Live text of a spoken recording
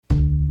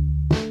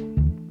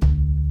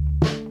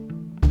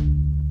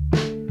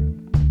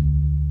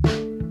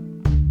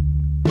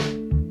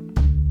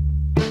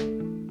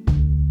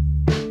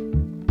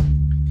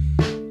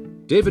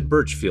David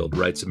Birchfield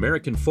writes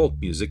American folk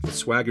music that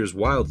swaggers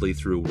wildly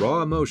through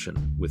raw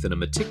emotion within a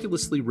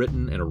meticulously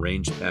written and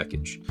arranged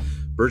package.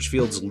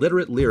 Birchfield's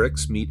literate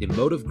lyrics meet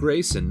emotive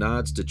grace and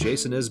nods to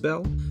Jason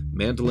Isbell,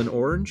 Mandolin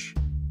Orange,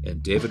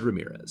 and David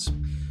Ramirez.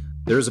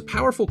 There is a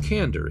powerful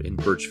candor in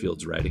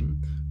Birchfield's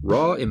writing,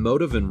 raw,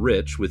 emotive, and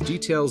rich, with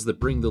details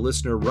that bring the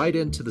listener right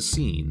into the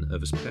scene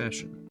of his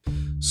passion.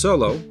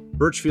 Solo,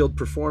 Birchfield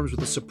performs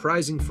with a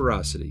surprising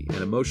ferocity and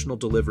emotional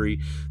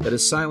delivery that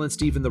has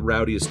silenced even the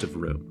rowdiest of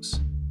rooms.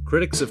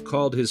 Critics have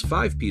called his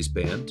five-piece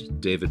band,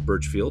 David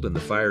Birchfield and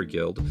the Fire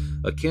Guild,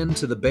 akin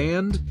to the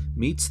band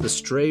meets the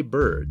Stray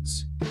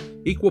Birds.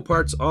 Equal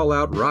parts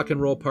all-out rock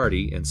and roll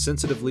party and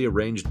sensitively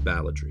arranged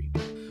balladry.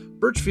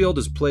 Birchfield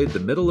has played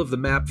the middle of the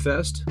Map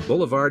Fest,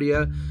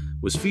 Boulevardia,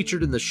 was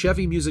featured in the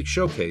Chevy Music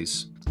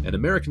Showcase, and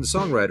American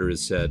Songwriter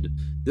has said,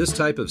 this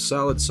type of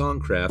solid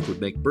songcraft would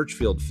make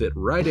Birchfield fit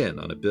right in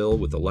on a bill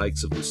with the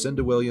likes of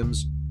Lucinda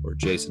Williams or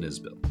Jason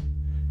Isbell.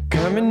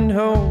 Coming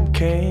home,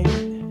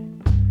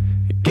 Kane,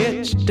 it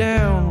gets you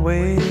down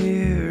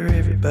where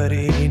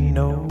everybody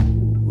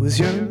knows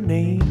your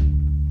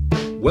name.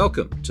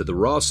 Welcome to the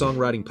Raw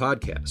Songwriting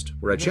Podcast,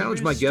 where I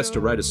challenge my guests to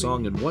write a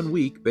song in 1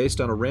 week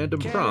based on a random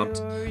prompt,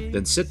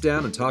 then sit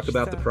down and talk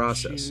about the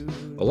process.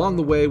 Along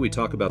the way, we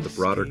talk about the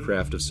broader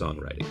craft of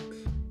songwriting.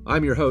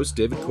 I'm your host,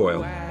 David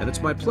Coyle, and it's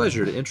my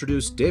pleasure to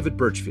introduce David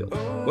Birchfield.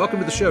 Welcome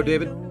to the show,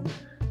 David.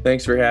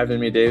 Thanks for having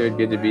me, David.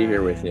 Good to be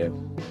here with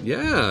you.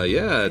 Yeah.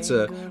 It's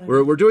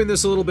we're doing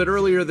this a little bit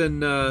earlier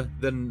than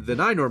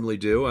I normally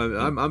do.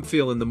 I'm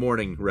feeling the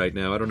morning right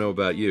now. I don't know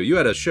about you. You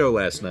had a show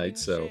last night,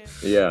 so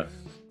Yeah.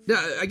 Now,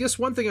 I guess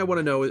one thing I want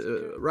to know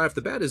right off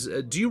the bat is,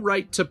 do you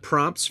write to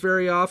prompts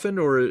very often,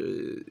 or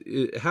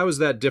how is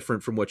that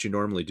different from what you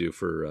normally do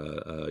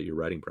for your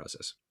writing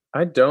process?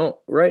 I don't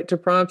write to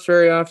prompts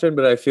very often,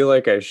 but I feel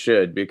like I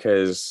should,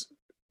 because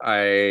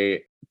I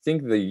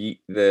think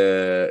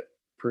the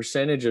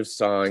percentage of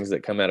songs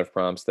that come out of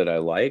prompts that I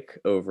like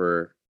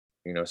over,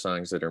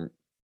 songs that are,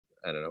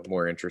 I don't know,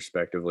 more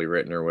introspectively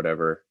written or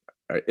whatever,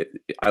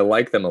 I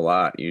like them a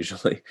lot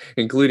usually,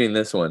 including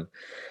this one.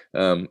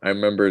 I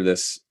remember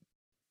this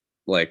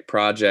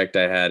project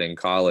I had in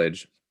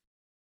college,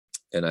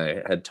 and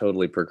I had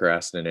totally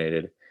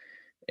procrastinated.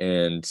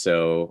 And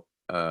so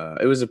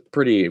it was a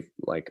pretty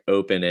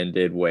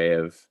open-ended way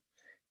of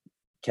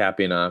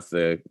capping off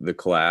the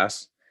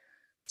class.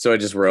 So I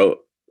just wrote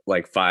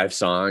 5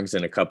 songs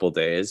in a couple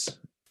days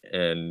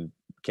and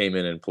came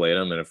in and played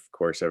them. And of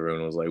course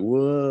everyone was like,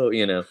 whoa,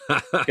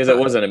 because it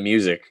wasn't a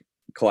music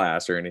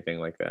class or anything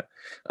like that.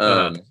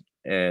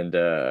 And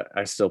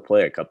I still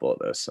play a couple of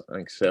those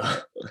songs. So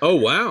oh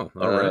wow.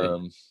 All right.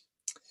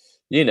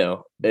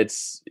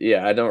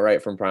 I don't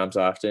write from prompts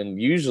often.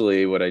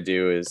 Usually what I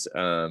do is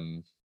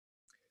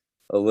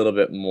a little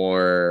bit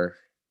more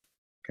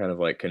kind of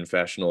like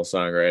confessional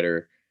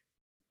songwriter.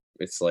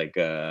 It's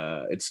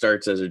it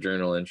starts as a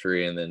journal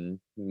entry and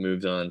then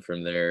moves on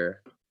from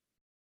there.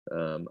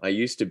 I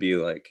used to be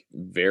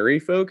very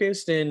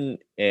focused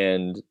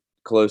and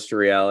close to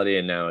reality,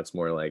 and now it's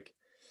more like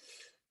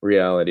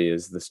reality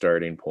is the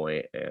starting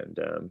point, and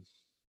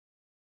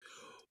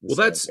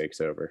that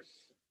takes over.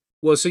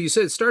 Well, so you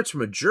said it starts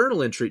from a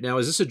journal entry. Now,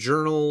 is this a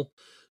journal?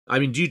 I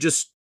mean, do you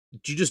just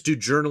do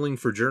journaling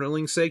for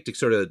journaling's sake, to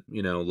sort of,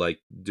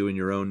 doing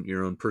your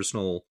own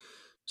personal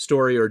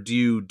story, or do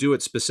you do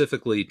it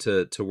specifically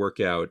to work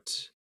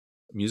out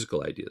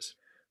musical ideas?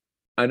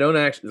 I don't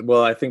actually.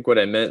 Well, I think what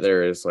I meant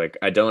there is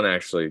I don't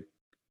actually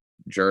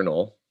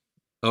journal.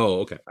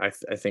 Oh, okay. I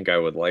think I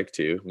would like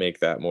to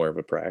make that more of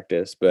a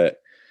practice,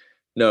 but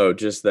no,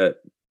 just that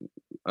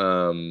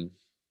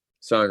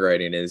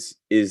songwriting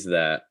is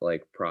that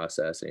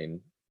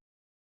processing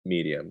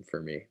medium for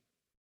me.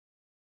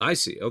 I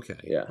see. Okay.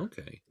 Yeah.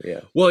 Okay. Yeah.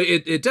 Well,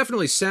 it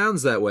definitely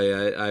sounds that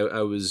way.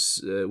 I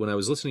was when I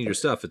was listening to your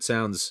stuff, it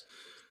sounds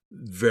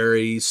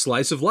very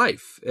slice of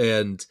life.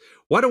 And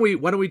why don't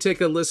we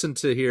take a listen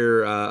to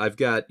here? I've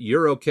got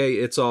 "You're Okay,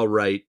 It's All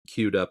Right"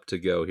 queued up to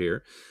go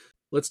here.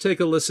 Let's take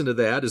a listen to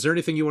that. Is there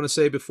anything you want to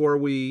say before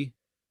we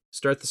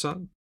start the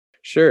song?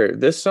 Sure.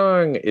 This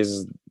song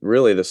is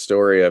really the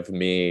story of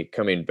me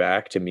coming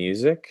back to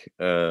music.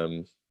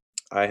 I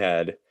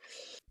had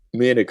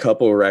made a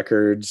couple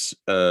records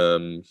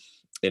in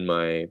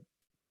my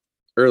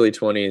early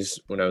 20s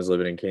when I was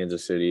living in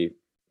Kansas City,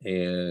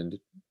 and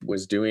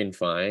was doing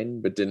fine,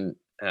 but didn't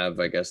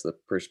have, I guess, the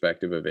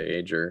perspective of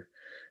age or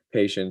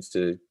patience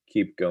to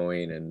keep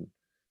going and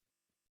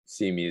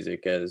see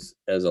music as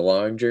a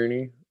long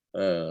journey.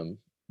 And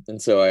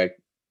so I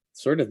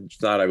sort of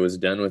thought I was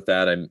done with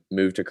that. I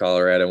moved to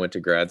Colorado, went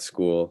to grad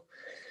school,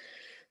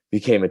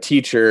 became a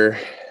teacher,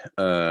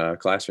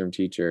 classroom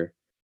teacher,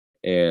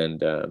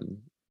 and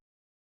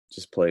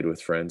just played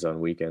with friends on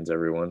weekends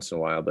every once in a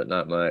while, but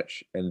not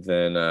much. And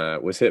then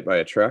was hit by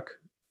a truck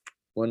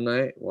one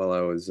night while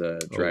I was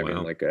driving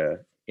a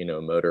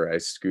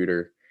motorized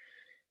scooter,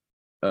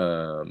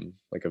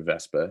 like a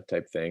Vespa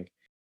type thing.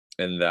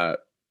 And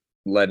that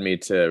led me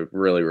to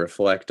really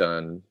reflect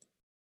on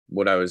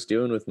what I was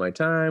doing with my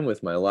time,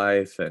 with my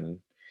life, and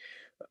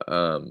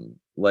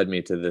led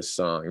me to this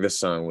song. This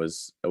song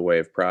was a way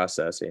of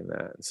processing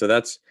that. So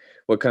that's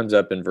what comes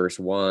up in verse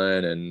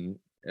 1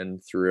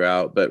 and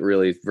throughout, but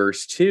really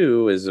verse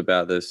 2 is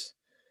about this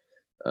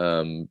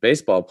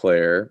baseball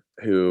player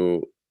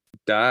who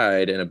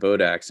died in a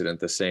boat accident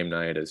the same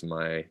night as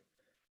my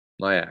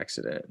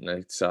accident. And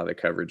I saw the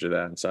coverage of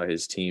that and saw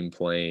his team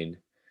playing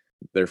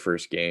their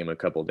first game a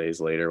couple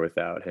days later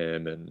without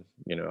him, and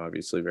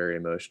obviously very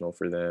emotional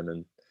for them.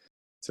 And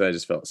so I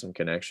just felt some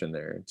connection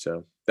there. And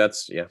so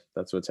that's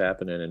what's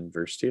happening in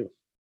verse 2.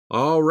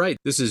 All right.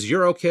 This is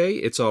You're Okay,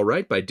 It's All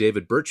Right by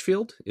David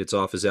Birchfield. It's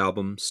off his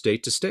album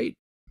State to State.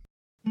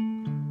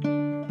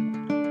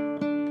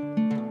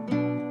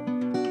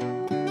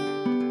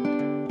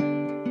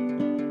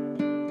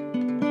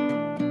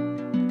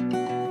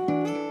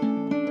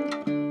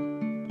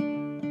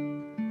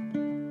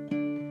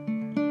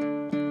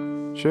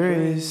 Sure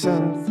is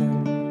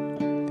something.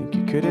 Think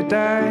you could have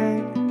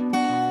died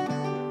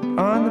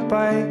on the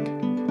bike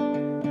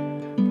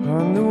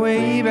on the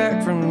way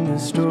back from the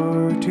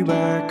store to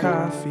buy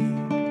coffee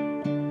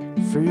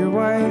for your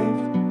wife.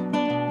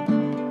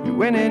 You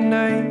went at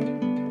night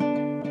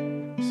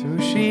so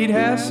she'd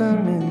have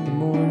some in the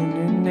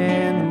morning.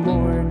 In the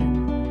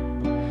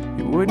morning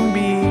it wouldn't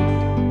be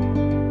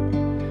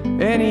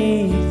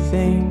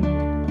anything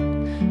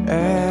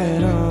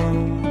at all,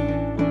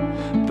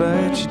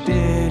 but you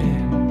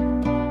didn't.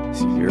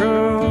 So you're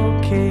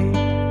okay,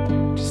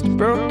 just a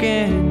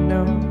broken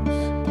nose,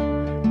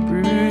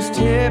 bruised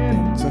hip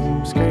and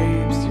some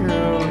scrapes. You're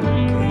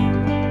okay,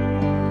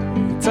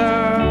 it's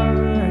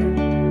alright.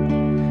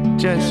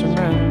 Just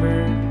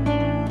remember,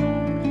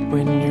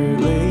 when you're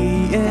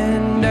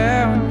laying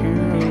down,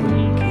 you're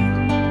okay.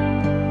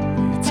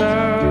 It's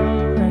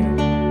alright,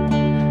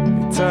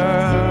 it's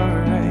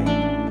alright,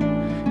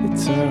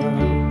 it's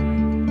alright.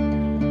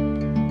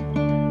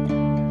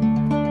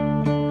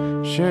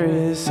 Sure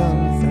is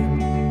something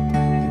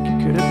like you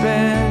could have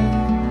been.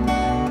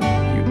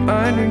 You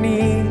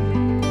underneath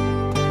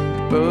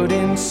the boat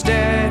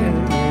instead of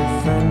your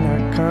friend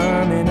not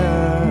coming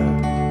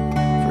up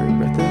for a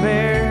breath of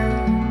air,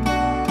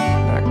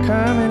 not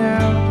coming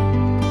out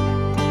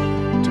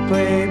to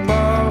play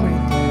ball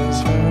with his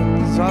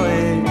friends, all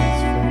his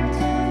friends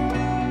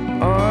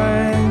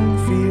on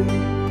the field,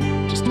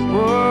 just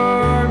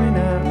warming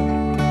up.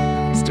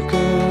 Still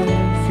could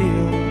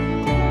feel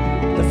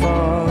the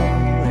fall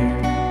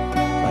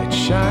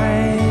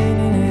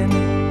shining in,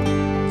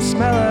 the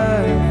smell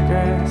of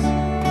grass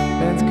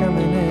that's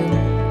coming in.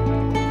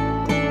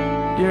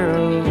 You're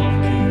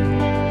okay,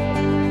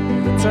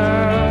 it's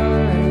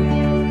alright.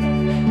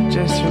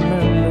 Just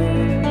remember,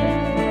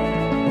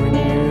 when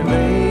you're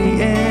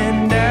laying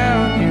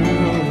down, you're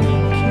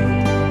okay.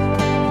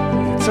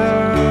 It's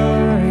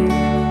alright,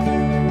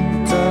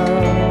 it's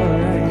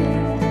alright,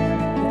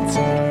 it's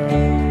alright.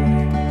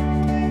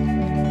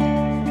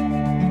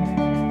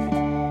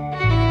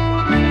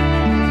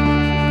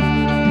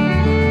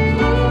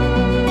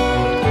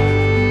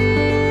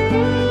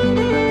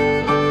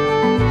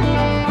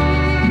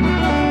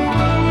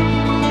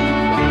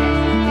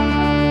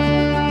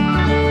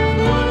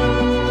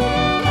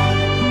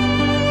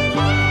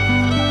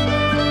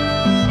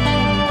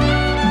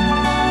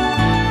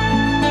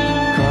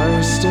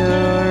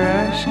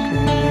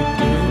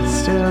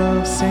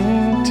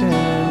 Sing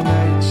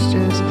tonight's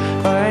just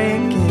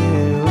like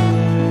it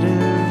would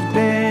have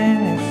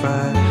been if I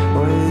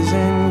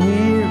wasn't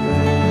here,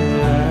 but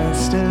I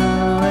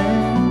still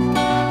am.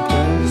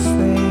 Just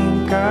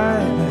thank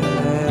God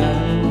that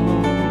I'm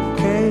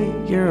okay.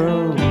 You're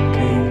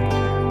okay,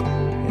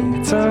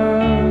 it's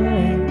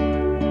alright.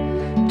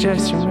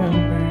 Just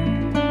remember,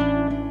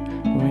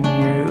 when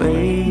you're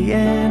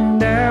laying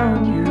down,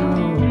 you're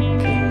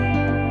okay.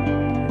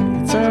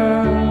 It's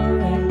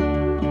alright,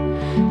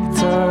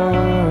 it's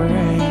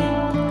alright.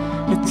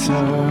 It's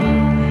alright,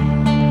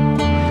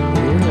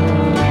 you're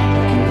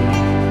okay.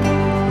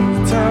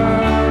 It's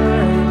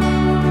alright.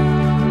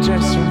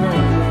 Just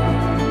remember,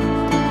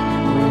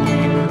 when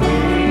you're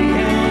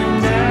laying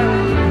down,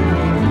 it's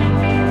alright. It's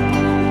alright.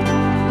 It's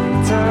alright.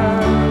 It's alright.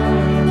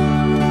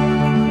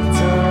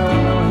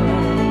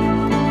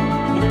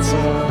 It's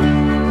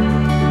alright.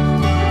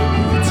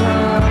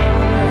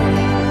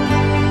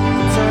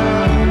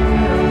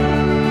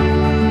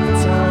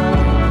 It's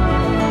alright.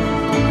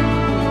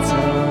 It's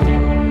alright.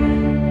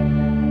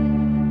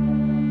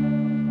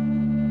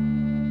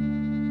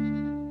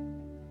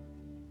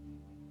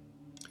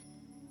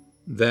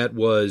 That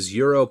was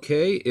You're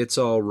Okay, It's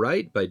All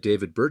Right by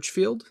David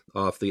Birchfield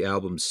off the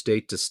album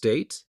State to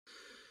State.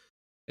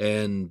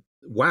 And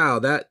wow,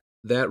 that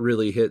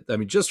really hit. I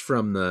mean, just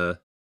from the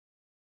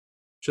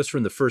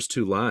first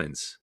two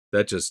lines,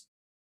 that just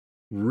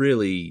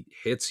really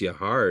hits you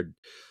hard.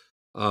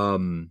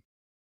 I'm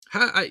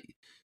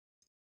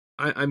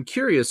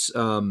curious,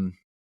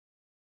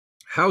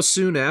 how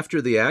soon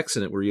after the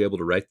accident were you able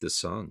to write this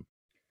song?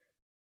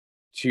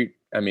 2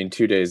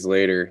 days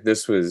later.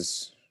 This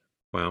was,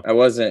 Wow. I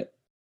wasn't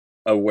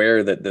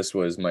aware that this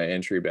was my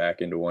entry back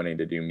into wanting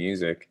to do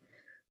music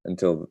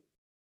until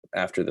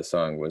after the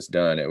song was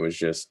done. It was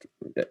just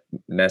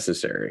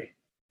necessary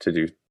to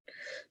do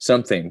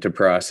something to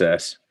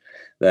process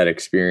that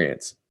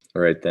experience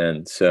right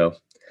then. So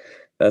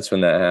that's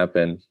when that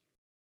happened.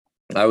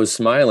 I was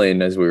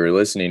smiling as we were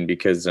listening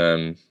because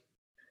I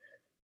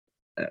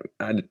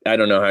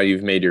don't know how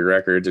you've made your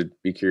records. I'd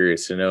be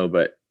curious to know,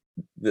 but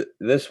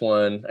this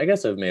one, I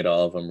guess I've made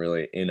all of them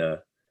really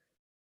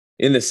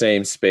in the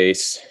same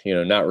space,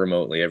 not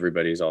remotely.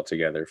 Everybody's all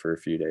together for a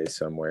few days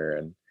somewhere.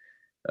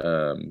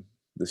 And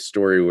the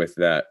story with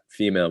that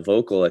female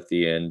vocal at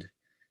the end,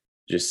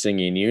 just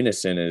singing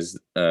unison, is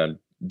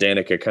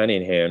Danica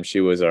Cunningham. She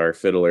was our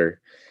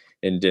fiddler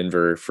in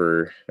Denver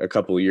for a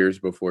couple of years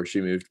before she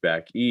moved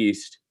back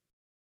east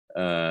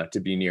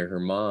to be near her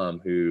mom,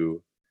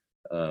 who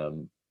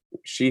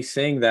she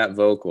sang that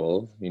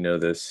vocal,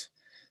 this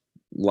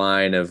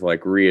line of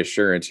like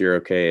reassurance, you're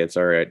okay, it's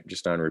all right,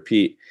 just on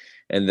repeat.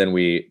 And then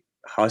we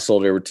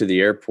hustled her to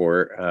the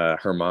airport.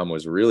 Her mom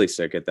was really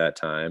sick at that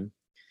time.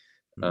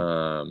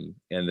 And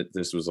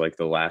this was like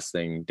the last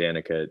thing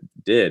Danica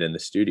did in the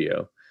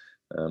studio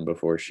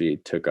before she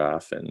took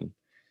off and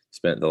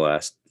spent the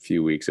last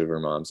few weeks of her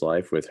mom's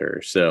life with her.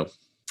 So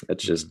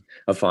it's just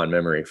a fond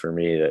memory for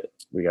me that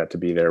we got to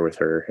be there with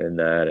her in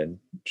that, and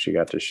she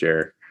got to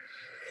share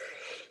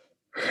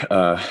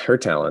her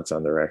talents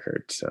on the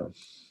record. So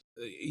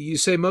you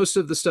say most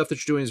of the stuff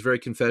that you're doing is very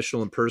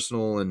confessional and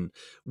personal. And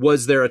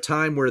was there a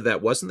time where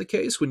that wasn't the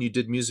case when you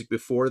did music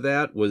before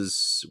that?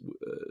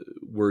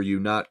 Were you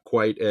not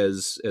quite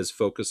as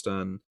focused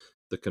on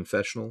the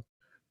confessional?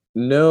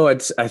 No, I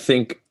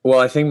think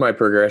my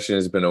progression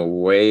has been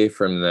away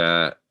from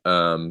that.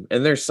 And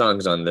there's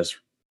songs on this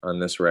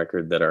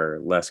record that are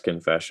less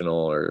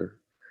confessional or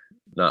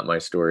not my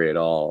story at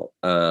all.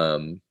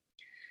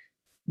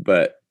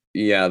 But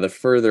yeah, the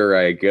further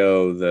I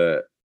go,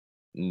 the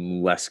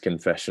less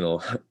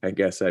confessional I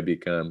guess I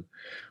become,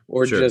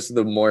 or Sure. Just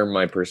the more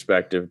my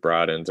perspective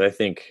broadens. I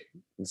think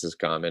this is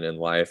common in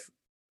life,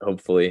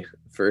 hopefully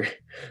for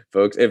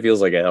folks. It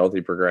feels like a healthy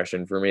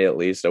progression for me, at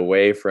least,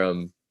 away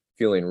from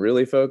feeling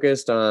really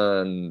focused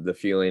on the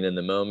feeling in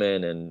the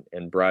moment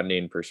and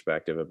broadening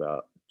perspective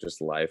about just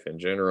life in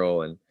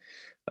general.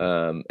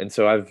 And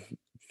so I've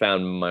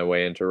found my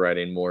way into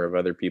writing more of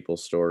other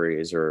people's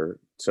stories or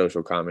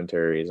social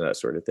commentaries and that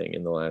sort of thing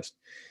in the last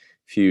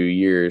few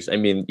years. I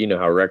mean, you know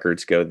how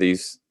records go.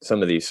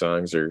 Some of these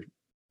songs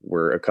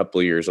were a couple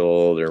of years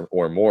old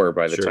or more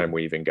by the Sure. time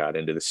we even got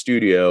into the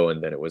studio,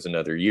 and then it was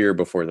another year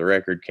before the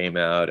record came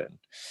out, and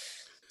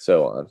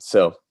so on.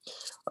 So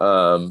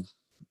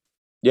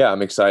yeah,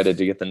 I'm excited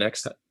to get the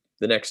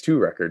next two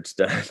records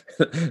done.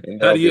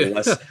 And How there'll do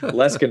be you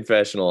less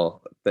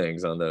confessional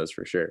things on those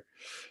for sure.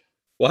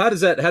 Well, how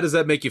does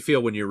that make you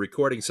feel when you're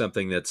recording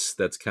something that's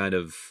kind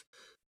of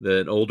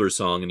an older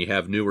song and you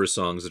have newer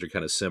songs that are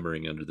kind of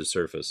simmering under the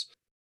surface?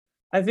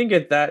 I think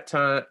at that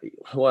time,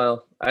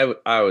 well,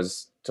 I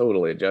was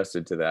totally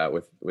adjusted to that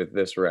with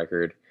this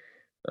record.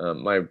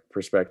 My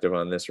perspective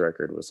on this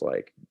record was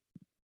like,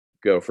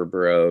 go for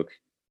broke,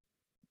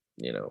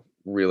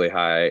 really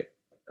high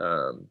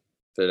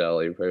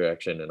fidelity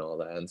production and all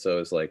that. And so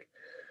it's like,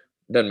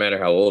 doesn't matter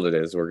how old it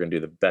is, we're gonna do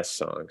the best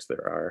songs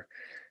there are.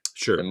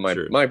 Sure, And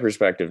sure. my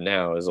perspective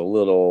now is a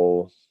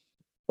little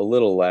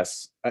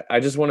less. I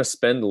just want to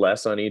spend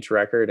less on each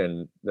record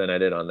and than I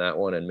did on that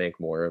one, and make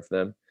more of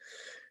them.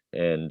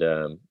 And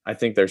I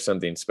think there's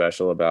something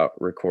special about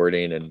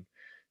recording and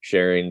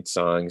sharing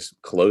songs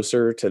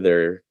closer to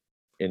their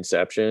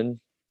inception.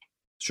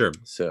 Sure.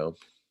 So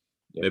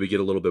yeah. Maybe get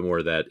a little bit more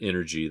of that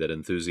energy, that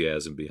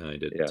enthusiasm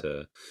behind it.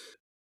 Yeah.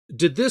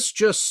 Did this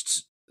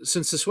just,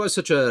 since this was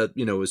such a,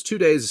 it was 2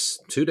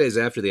 days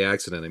after the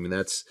accident. I mean,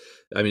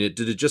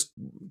 did it just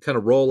kind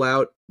of roll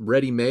out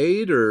ready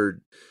made,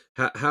 or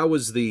how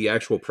was the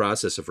actual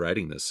process of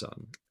writing this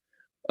song?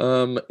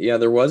 Yeah,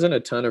 there wasn't a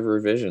ton of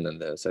revision in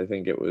this. I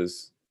think it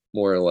was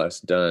more or less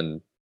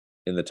done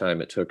in the time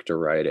it took to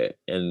write it.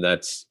 And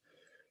that's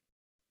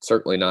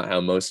certainly not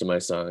how most of my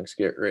songs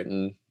get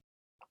written.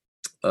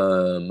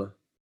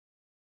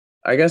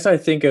 I guess I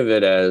think of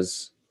it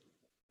as,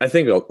 I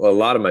think a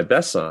lot of my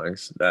best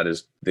songs, that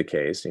is the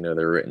case.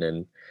 They're written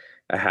in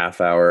a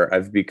half hour.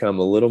 I've become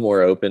a little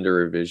more open to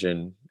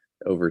revision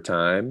over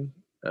time,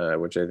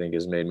 which I think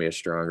has made me a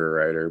stronger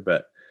writer.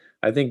 But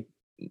I think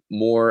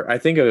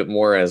of it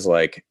more as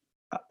like,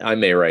 I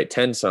may write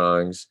 10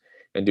 songs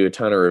and do a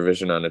ton of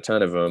revision on a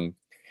ton of them.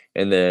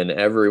 And then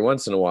every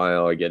once in a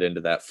while I get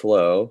into that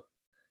flow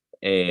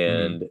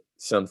and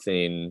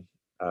something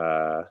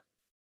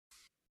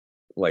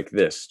like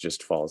this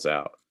just falls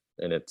out,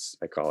 and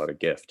I call it a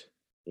gift,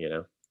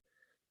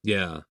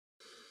 Yeah.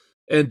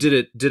 And did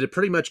it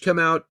pretty much come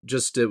out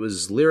just, it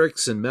was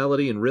lyrics and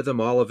melody and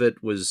rhythm, all of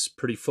it was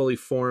pretty fully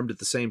formed at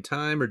the same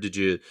time? Or did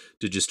you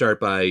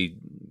start by,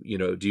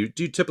 do you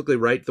typically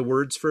write the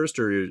words first,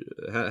 or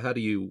how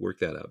do you work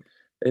that out?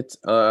 It's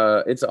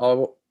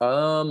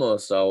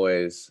almost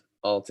always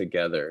all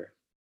together.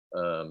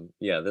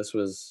 Yeah, this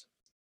was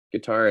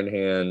guitar in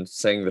hand,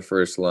 sang the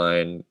first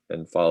line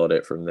and followed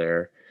it from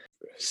there.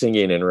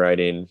 Singing and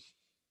writing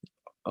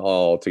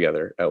all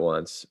together at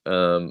once.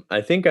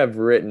 I think I've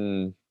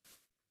written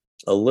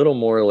a little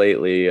more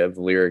lately of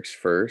lyrics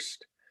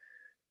first,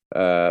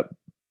 uh,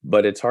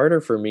 but it's harder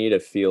for me to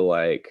feel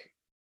like,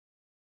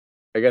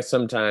 I guess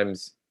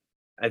sometimes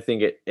I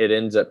think it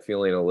ends up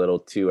feeling a little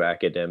too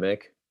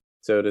academic,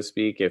 so to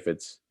speak, if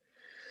it's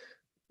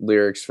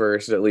lyrics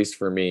first, at least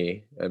for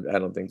me. I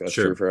don't think that's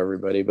true Sure. for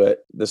everybody,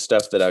 but the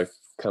stuff that I've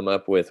come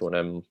up with when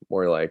I'm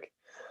more like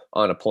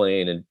on a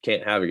plane and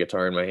can't have a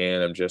guitar in my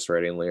hand, I'm just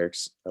writing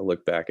lyrics. I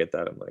look back at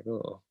that, I'm like,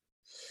 oh,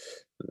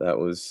 I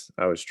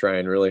was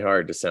trying really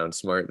hard to sound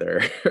smart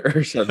there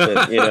or something,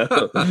 you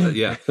know?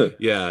 Yeah,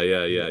 Yeah.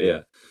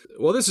 yeah.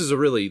 Well, this is a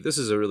really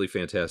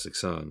fantastic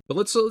song. But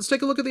let's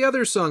take a look at the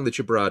other song that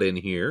you brought in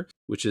here,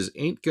 which is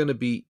 "Ain't Gonna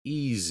Be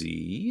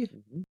Easy."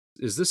 Mhm.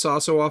 Is this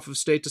also off of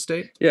State to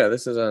State? Yeah,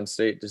 this is on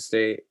State to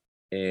State.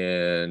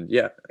 And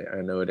yeah,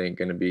 I know it ain't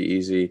gonna be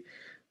easy.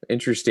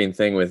 Interesting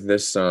thing with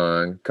this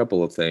song,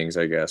 couple of things,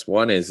 I guess.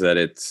 One is that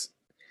it's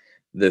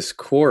this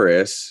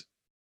chorus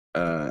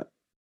uh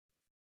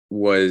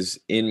was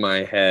in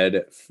my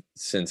head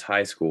since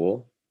high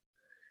school,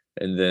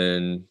 and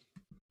then,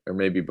 or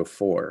maybe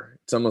before,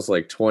 it's almost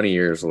like 20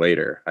 years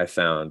later I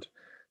found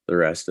the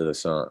rest of the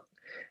song,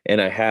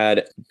 and I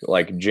had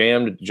like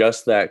jammed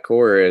just that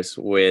chorus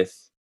with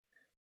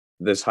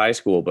this high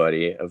school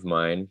buddy of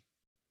mine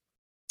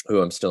who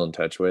I'm still in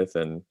touch with,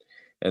 and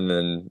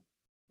then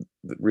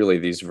really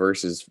these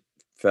verses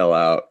fell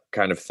out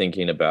kind of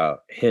thinking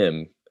about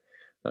him,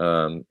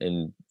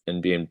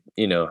 and being,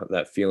 you know,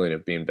 that feeling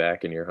of being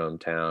back in your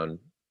hometown,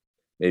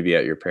 maybe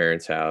at your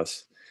parents'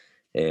 house,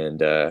 and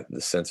the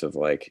sense of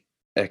like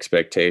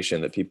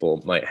expectation that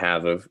people might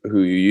have of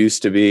who you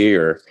used to be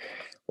or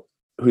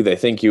who they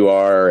think you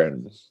are,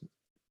 and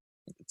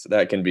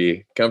that can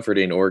be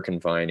comforting or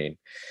confining.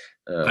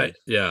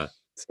 Yeah.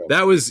 So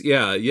That was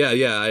yeah.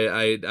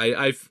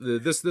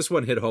 This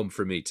one hit home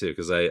for me too,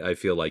 because I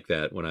feel like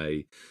that when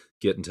I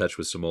get in touch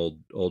with some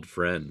old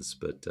friends.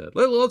 But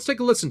let's take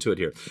a listen to it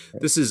here.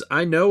 This is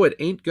 "I Know It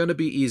Ain't Gonna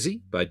Be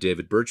Easy" by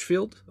David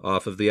Birchfield,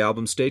 off of the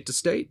album State to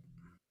State.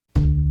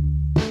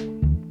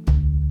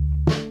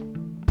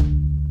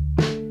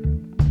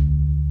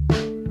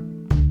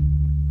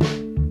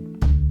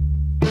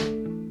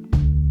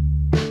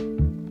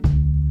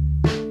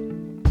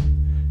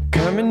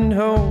 Coming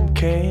home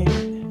can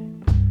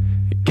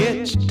get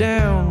you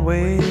down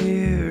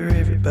where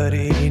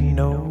everybody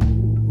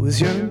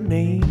knows your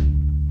name.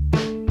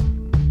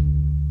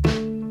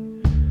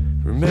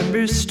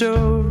 Remember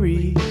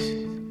stories,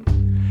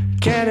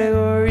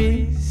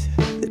 categories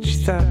that you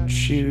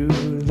thought you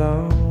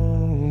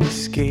long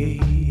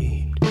escaped.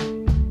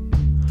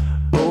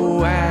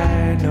 Oh,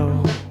 I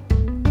know.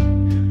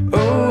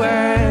 Oh,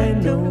 I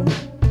know.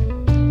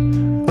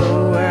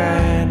 Oh,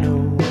 I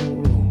know.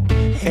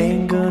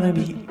 Ain't gonna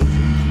be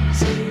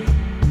easy.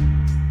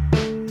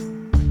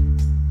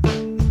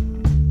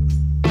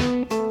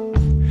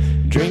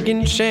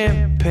 Drinking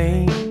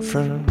champagne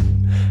from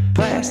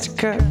plastic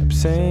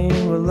cups,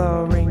 and we'll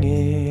all ring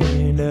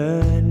in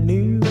a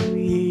new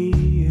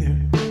year.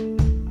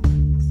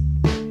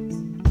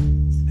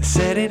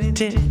 Set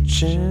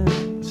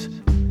intentions,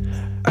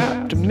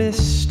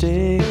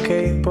 optimistic.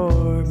 Hey,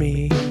 pour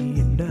me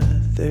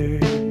another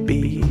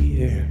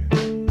beer.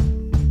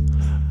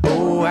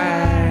 Oh,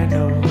 I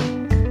know.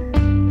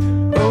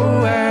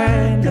 Oh,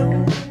 I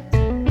know.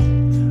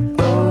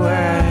 Oh,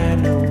 I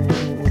know.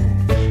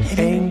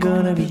 Ain't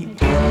gonna be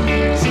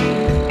easy.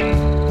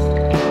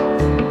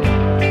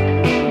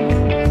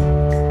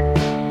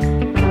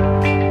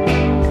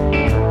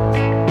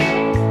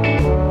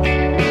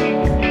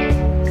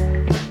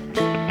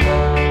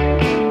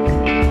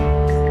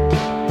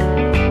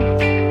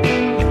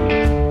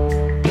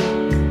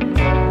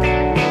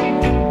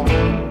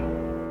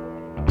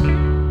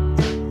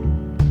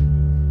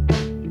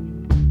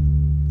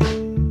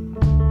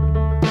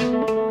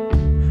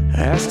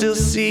 I still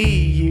see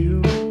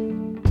you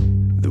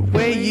the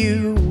way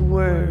you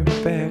were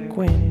back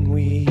when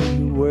we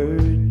were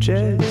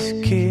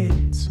just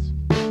kids.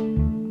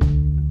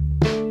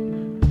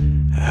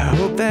 I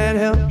hope that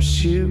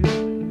helps you.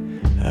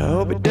 I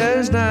hope it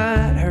does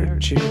not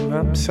hurt you.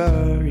 I'm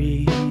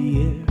sorry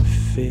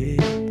if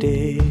it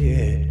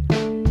did.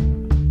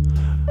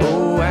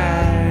 Oh,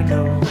 I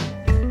know.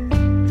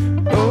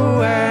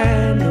 Oh,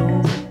 I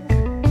know.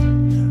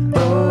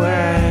 Oh,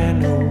 I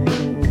know.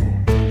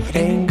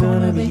 Ain't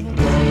gonna be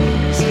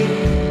easy.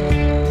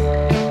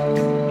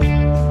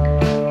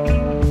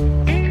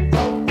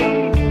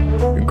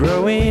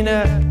 Growing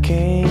up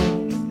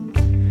can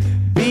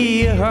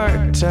be a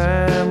hard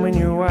time when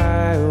you're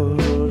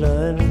wild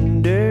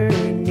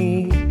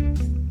underneath.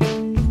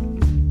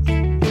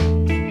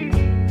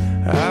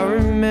 I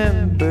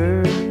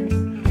remember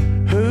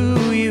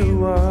who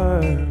you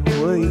are.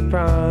 Will you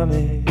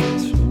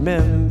promise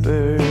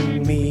remember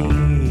me?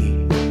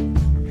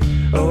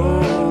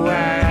 Oh,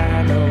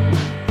 I know.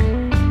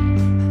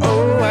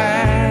 Oh,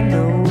 I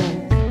know.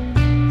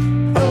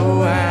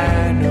 Oh,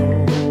 I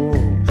know.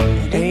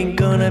 Ain't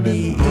gonna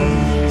be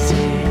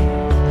easy.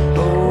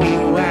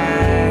 Oh,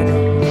 I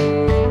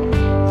know.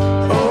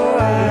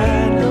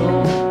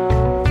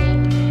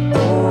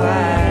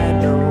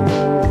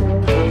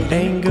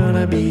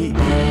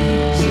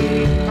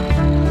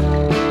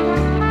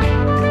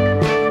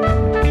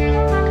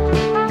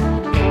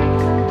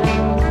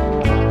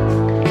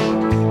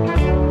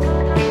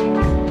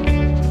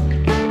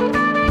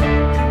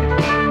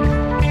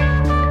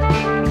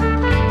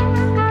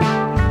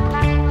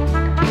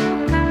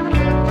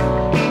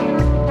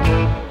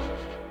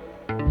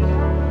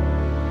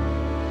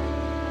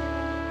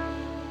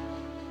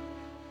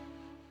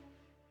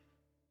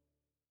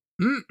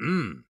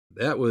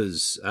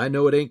 was I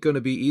Know It Ain't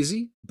Gonna Be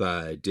Easy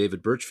by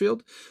David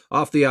Birchfield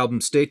off the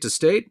album State to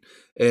State.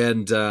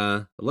 And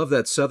I love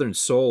that Southern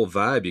soul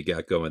vibe you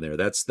got going there.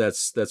 That's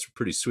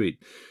pretty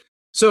sweet.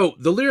 So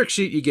the lyric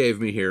sheet you gave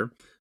me here,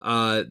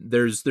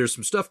 there's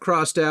some stuff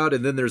crossed out,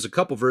 and then there's a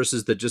couple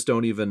verses that just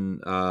don't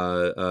even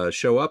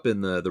show up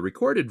in the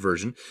recorded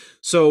version.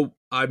 So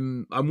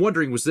I'm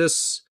wondering,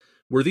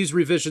 were these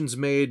revisions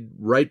made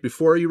right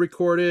before you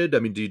recorded? I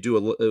mean, do you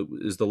do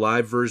is the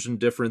live version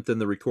different than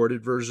the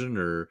recorded version,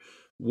 or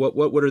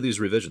what are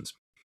these revisions?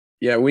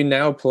 Yeah, we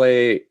now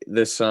play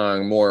this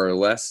song more or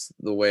less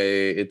the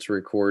way it's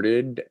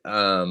recorded.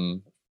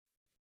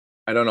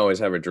 I don't always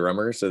have a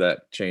drummer, so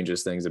that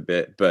changes things a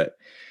bit. But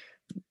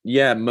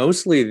yeah,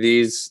 mostly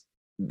these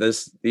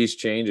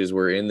changes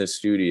were in the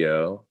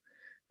studio.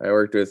 I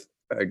worked with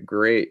a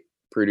great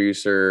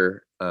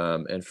producer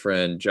and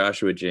friend,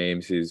 Joshua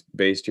James, who's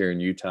based here in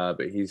Utah,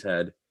 but he's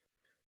had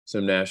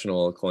some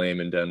national acclaim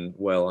and done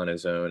well on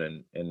his own,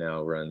 and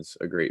now runs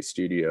a great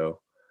studio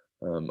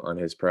on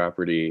his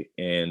property.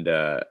 And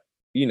I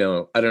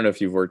don't know if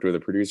you've worked with a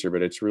producer,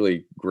 but it's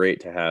really great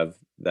to have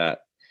that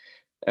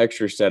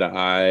extra set of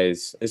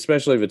eyes,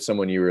 especially if it's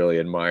someone you really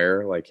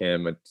admire like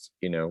him. It's,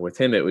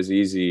 with him it was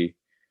easy.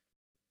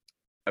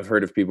 I've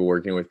heard of people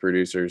working with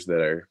producers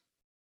that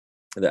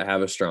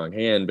have a strong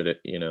hand, but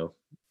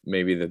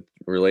maybe the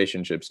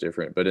relationship's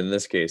different. But in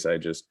this case, I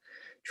just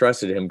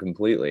trusted him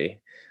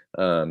completely.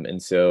 And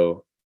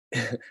so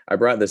I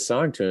brought this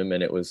song to him,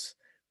 and it was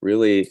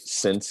really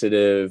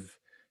sensitive.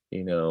 I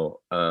know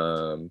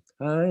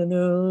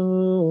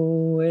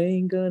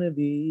ain't gonna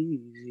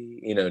be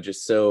easy,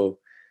 just so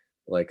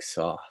like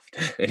soft.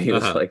 And he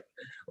was like,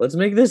 let's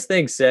make this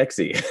thing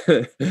sexy.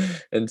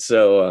 And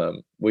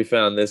so we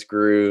found this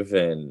groove,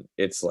 and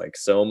it's like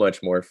so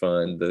much more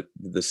fun.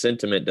 The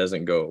sentiment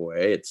doesn't go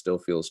away. It still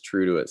feels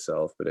true to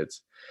itself, but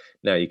it's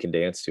now you can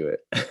dance to it.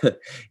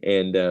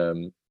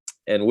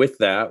 And with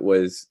that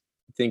was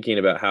thinking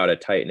about how to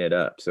tighten it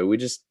up. So we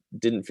just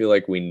didn't feel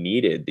like we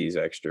needed these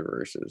extra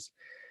verses.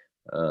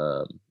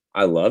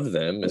 I love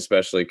them,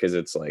 especially because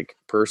it's like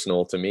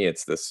personal to me.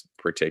 It's this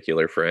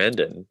particular friend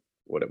and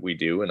what we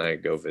do when I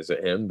go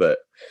visit him. But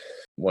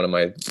one of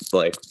my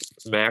like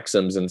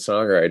maxims in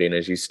songwriting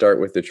is you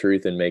start with the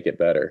truth and make it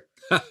better.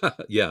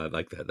 Yeah, I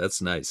like that.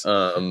 That's nice.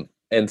 And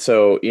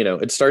so,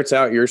 it starts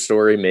out your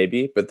story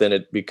maybe, but then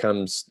it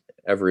becomes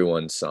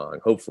everyone's song,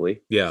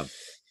 hopefully. Yeah.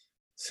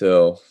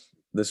 So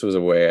this was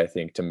a way, I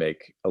think, to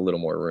make a little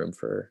more room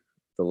for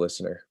the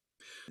listener.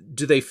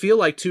 Do they feel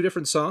like two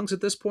different songs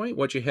at this point?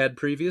 What you had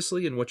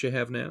previously and what you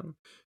have now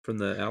from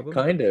the album?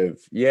 Kind of,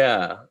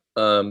 yeah.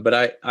 But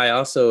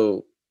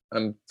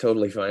I'm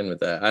totally fine with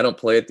that. I don't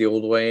play it the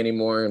old way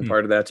anymore, and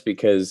part of that's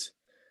because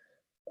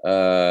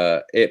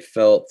it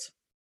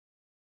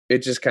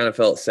just kind of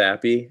felt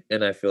sappy,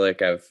 and I feel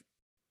like I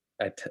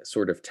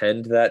sort of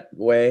tend that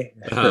way.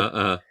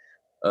 And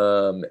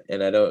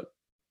I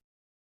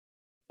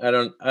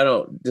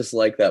don't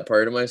dislike that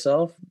part of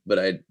myself, but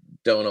I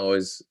don't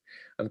always.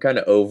 I'm kind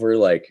of over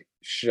like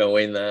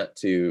showing that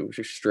to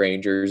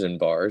strangers in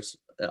bars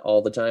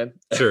all the time.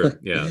 Sure.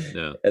 Yeah.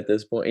 At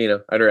this point,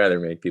 I'd rather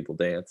make people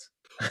dance.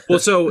 Well,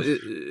 so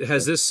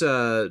has this,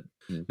 now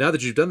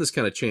that you've done this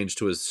kind of change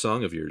to a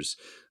song of yours,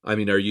 I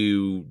mean, do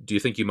you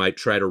think you might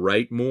try to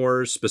write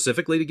more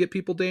specifically to get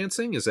people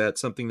dancing? Is that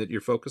something that you're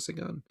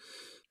focusing on?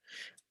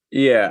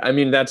 Yeah. I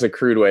mean, that's a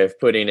crude way of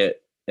putting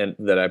it, and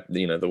that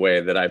the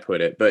way that I put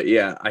it, but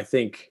yeah, I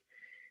think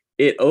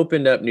it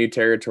opened up new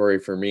territory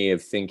for me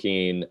of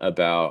thinking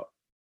about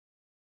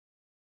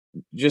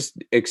just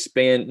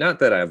expand. Not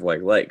that I've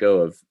like let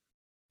go of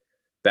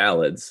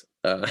ballads.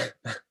 I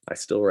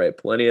still write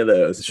plenty of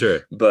those. Sure.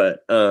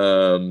 But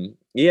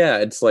yeah,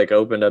 it's like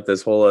opened up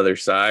this whole other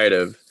side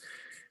of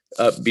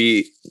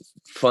upbeat,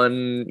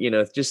 fun,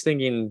 just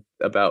thinking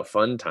about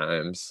fun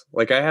times.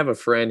 Like I have a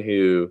friend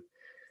who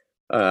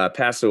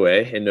passed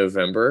away in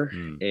November,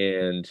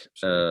 and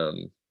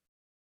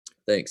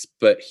thanks.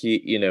 But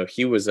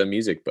he was a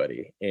music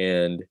buddy.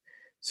 And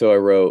so I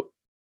wrote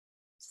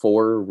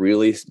 4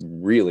 really,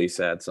 really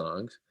sad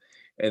songs.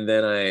 And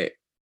then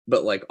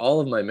but like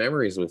all of my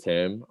memories with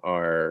him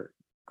are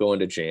going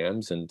to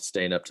jams and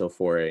staying up till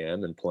 4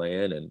 a.m. and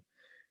playing. And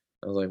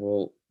I was like,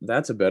 well,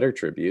 that's a better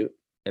tribute,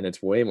 and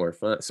it's way more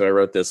fun. So I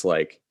wrote this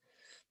like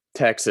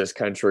Texas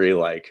country,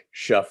 like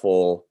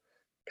shuffle,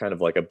 kind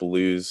of like a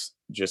blues,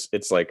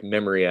 it's like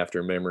memory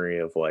after memory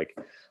of like,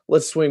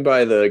 let's swing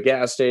by the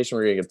gas station.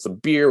 We're going to get some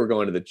beer. We're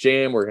going to the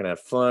jam. We're going to have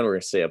fun. We're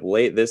going to stay up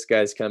late. This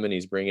guy's coming.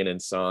 He's bringing in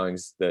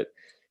songs that,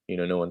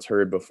 no one's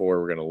heard before.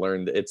 We're going to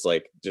learn. It's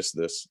like just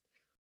this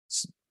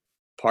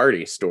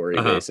party story,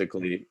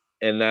 basically.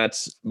 And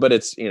but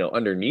it's,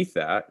 underneath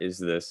that is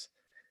this,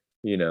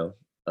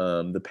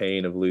 the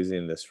pain of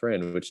losing this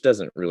friend, which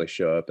doesn't really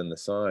show up in the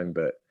song,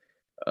 but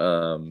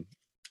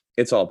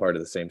it's all part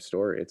of the same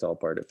story. It's all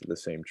part of the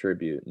same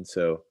tribute. And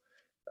so,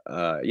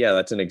 yeah,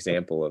 that's an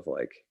example of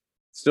like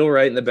still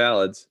writing the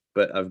ballads,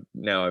 but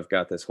I've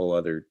got this whole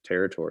other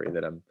territory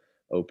that I'm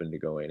open to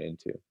going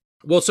into.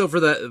 Well, so for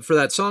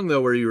that song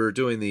though, where you were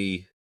doing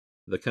the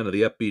the kind of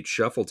the upbeat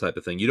shuffle type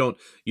of thing. You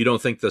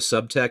don't think the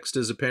subtext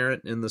is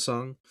apparent in the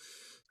song?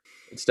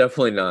 It's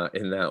definitely not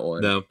in that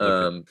one. No?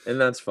 Okay.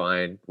 And that's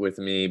fine with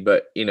me,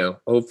 but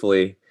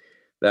hopefully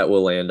that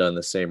will land on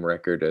the same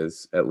record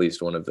as at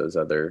least one of those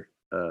other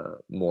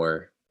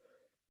more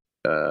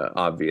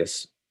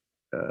obvious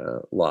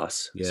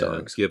loss Yeah,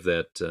 songs. give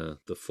that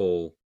the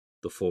full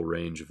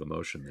range of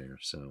emotion there.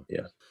 So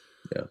Yeah.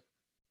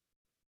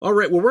 All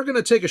right, well, we're going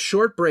to take a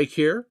short break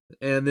here,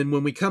 and then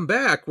when we come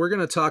back, we're going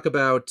to talk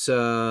about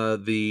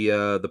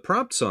the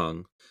prompt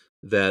song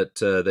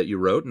that you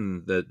wrote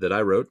and that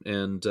I wrote,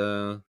 and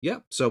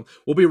so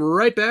we'll be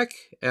right back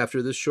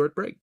after this short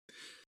break.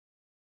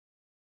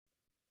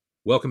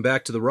 Welcome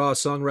back to the Raw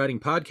Songwriting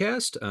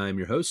Podcast. I'm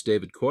your host,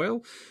 David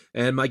Coyle,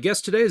 and my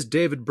guest today is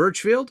David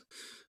Birchfield.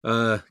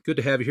 Good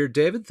to have you here,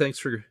 David. Thanks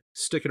for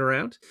sticking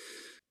around.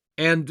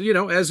 And,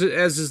 as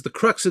is the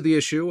crux of the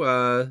issue,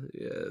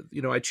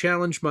 I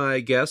challenge my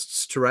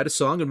guests to write a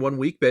song in 1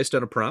 week based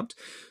on a prompt.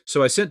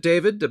 So I sent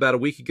David about a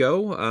week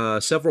ago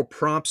several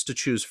prompts to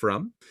choose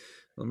from.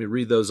 Let me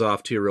read those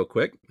off to you real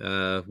quick.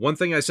 One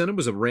thing I sent him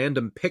was a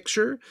random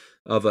picture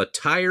of a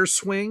tire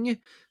swing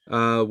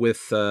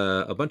with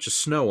a bunch of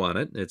snow on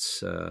it.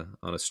 It's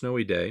on a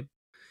snowy day.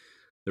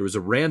 There was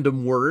a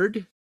random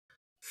word,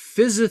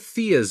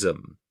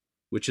 physitheism,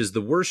 which is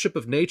the worship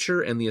of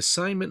nature and the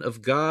assignment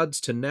of gods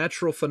to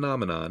natural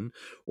phenomenon,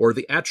 or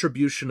the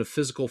attribution of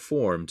physical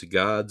form to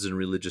gods and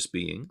religious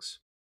beings.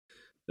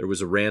 There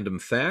was a random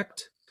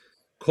fact.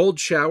 Cold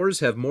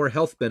showers have more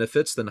health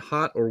benefits than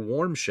hot or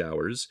warm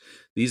showers.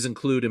 These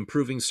include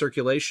improving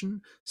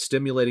circulation,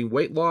 stimulating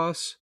weight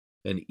loss,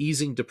 and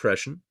easing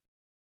depression.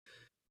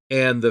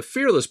 And the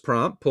Fearless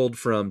prompt, pulled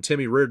from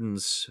Timmy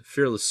Reardon's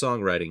Fearless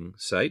Songwriting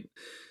site,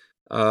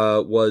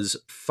 was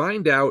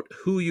find out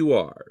who you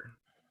are.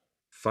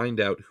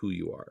 Find out who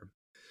you are.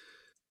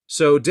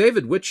 So,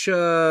 David, which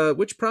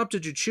prompt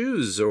did you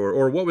choose,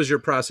 or what was your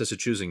process of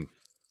choosing?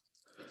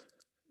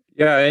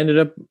 Yeah, I ended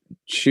up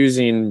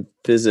choosing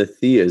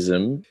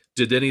physitheism.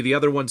 Did any of the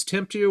other ones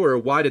tempt you, or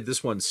why did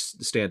this one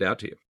stand out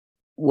to you?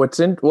 Well,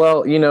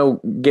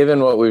 given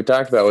what we've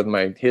talked about with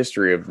my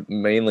history of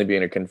mainly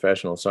being a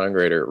confessional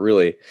songwriter,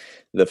 really,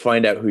 the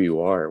find out who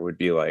you are would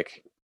be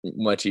like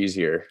much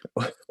easier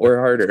or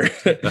harder.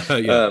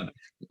 Yeah.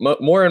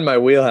 More in my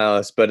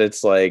wheelhouse, but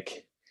it's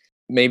like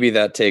maybe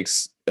that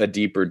takes a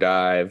deeper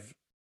dive,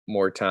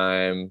 more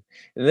time,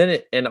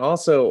 and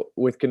also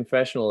with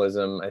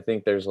confessionalism, I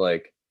think there's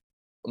like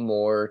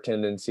more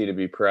tendency to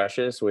be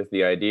precious with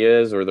the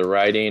ideas or the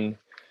writing.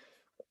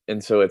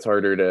 And so it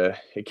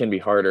can be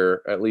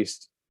harder, at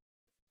least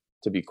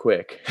to be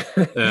quick.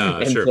 Yeah,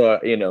 And sure.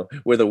 so,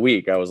 with a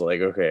week, I was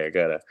like, okay, I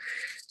gotta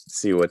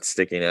see what's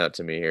sticking out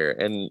to me here.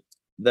 And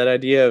that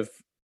idea of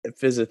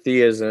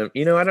physitheism,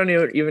 I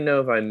don't even know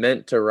if I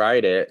meant to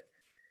write it.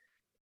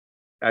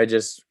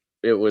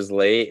 It was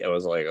late. I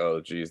was like,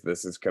 oh, geez,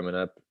 this is coming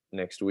up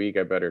next week.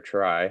 I better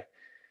try.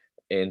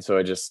 And so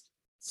I just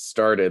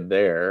started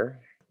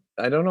there.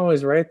 I don't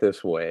always write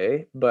this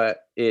way,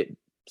 but it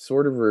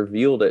sort of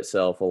revealed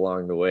itself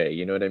along the way.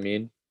 You know what I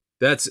mean?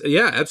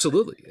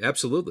 Absolutely.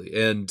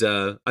 And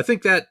I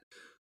think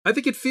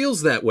it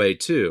feels that way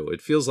too.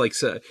 It feels like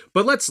so.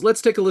 But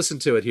let's take a listen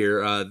to it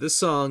here. This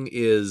song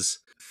is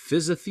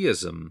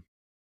Physitheism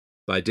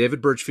by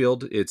David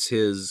Birchfield. It's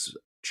his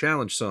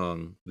challenge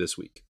song this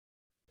week.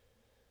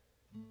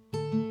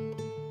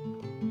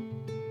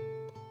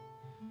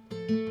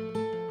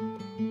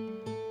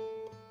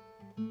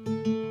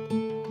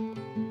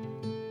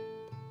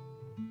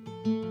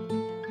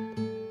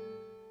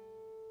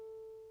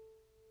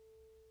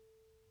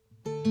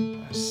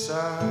 I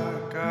saw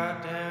her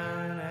got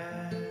down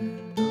at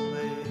the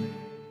lake,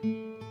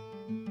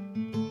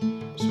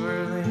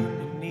 swirling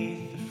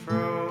beneath the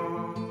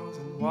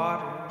frozen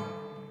water,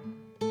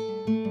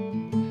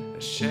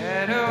 a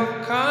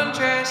shadow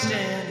contrast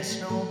in the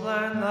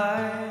snowblind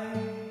light.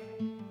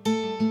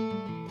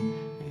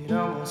 It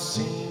almost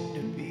seemed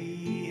to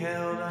be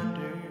held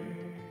under.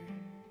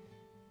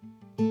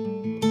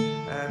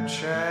 I've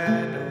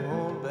tried to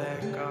hold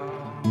back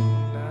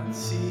on, not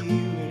see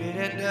what it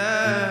had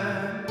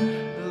done.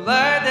 The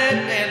light that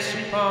danced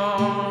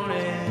upon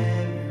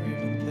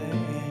everything,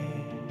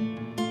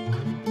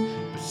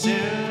 but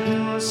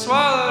soon was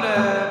swallowed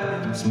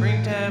up in the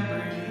springtime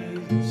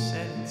breeze and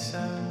setting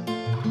sun.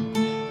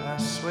 I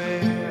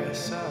swear I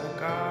saw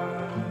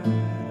God,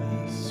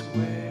 I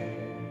swear,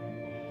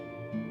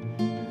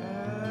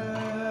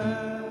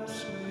 I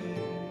swear.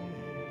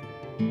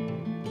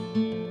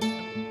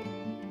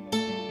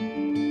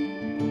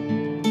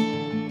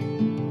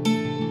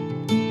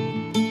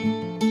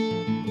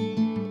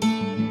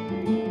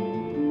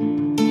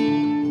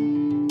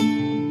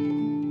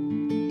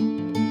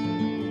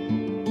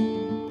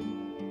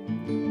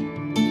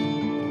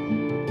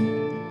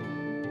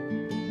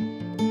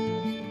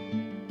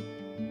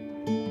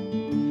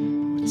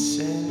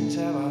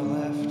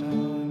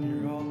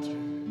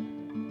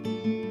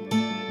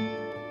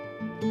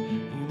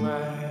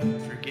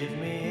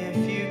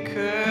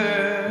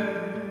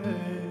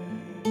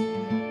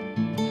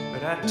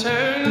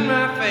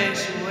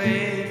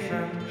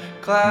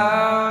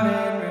 cloud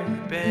and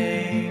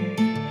riverbank,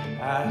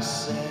 I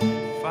set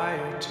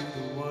fire to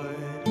the wood.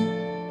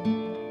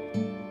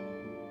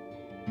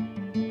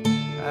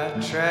 I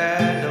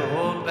tried to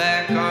hold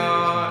back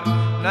on,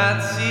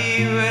 not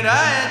see what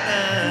I had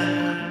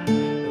done.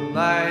 The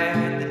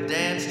light that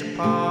danced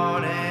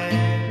upon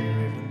every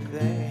riven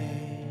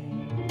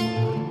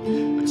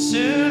thing, but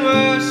soon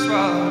was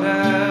swallowed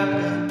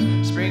up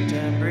in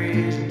springtime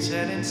breeze and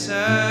setting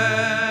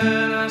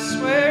sun. I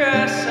swear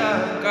I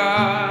saw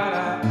God.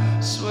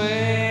 I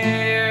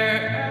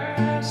swear,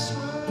 I swear.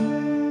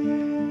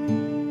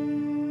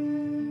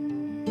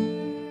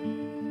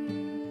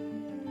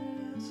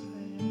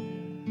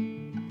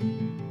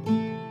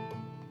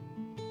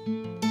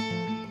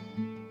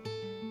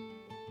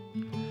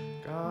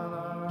 Gone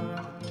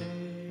are the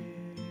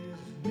days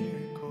of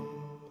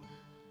miracles.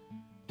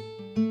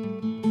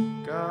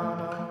 Gone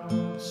are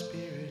the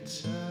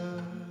spirits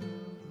of the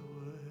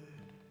wood.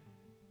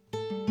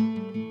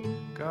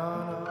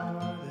 Gone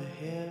are the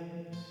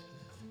hymns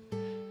of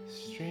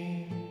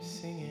streams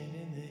singing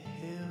in the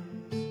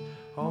hills.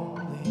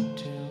 Only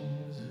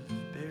tunes of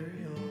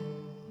burial.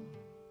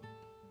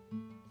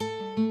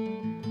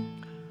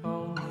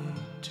 Only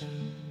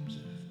tunes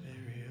of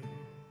burial.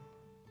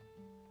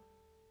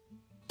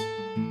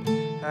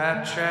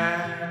 I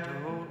tried to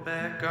hold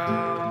back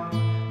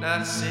on,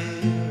 not see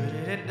what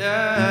it had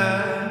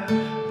done.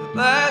 The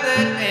light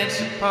that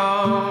danced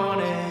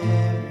upon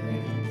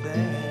everything,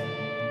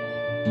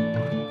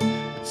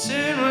 but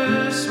soon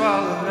was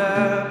swallowed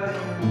up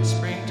in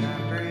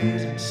springtime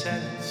breeze and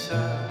setting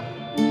sun.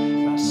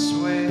 I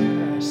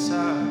swear I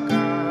saw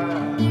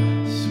God.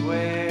 I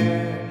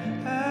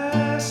swear,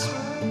 I swear.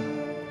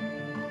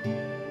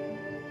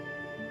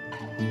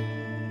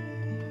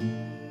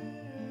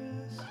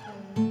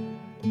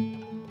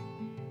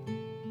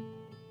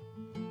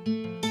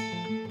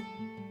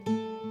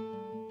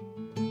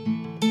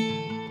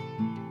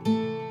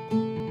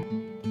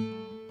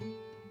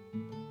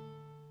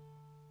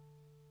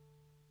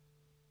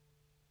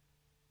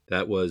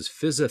 That was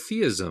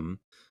Physitheism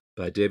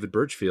by David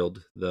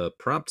Birchfield, the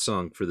prompt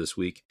song for this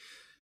week.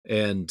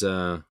 And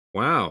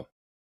wow,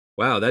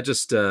 that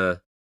just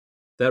that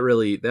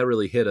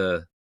really hit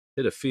a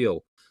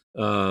feel.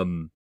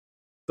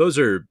 Those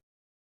are,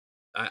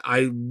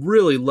 I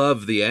really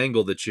love the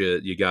angle that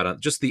you got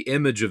on just the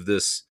image of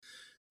this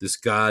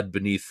God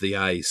beneath the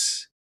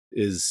ice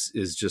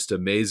is just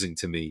amazing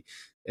to me.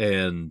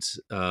 And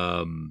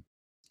I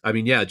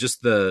mean, yeah,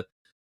 just the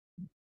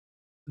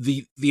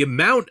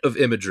amount of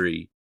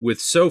imagery with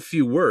so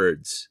few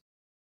words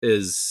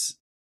is,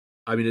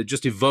 I mean, it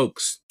just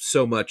evokes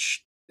so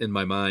much in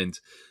my mind.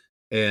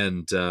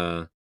 And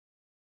I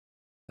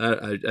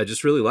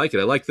just really like it.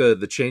 I like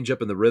the change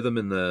up in the rhythm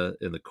in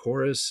the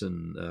chorus,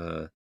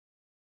 and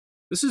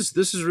this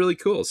is really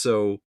cool.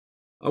 So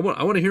I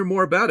want to hear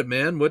more about it,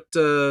 man. What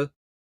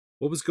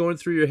was going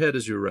through your head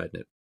as you were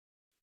writing it?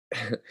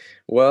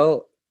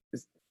 Well,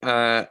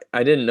 I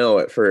didn't know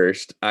at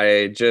first.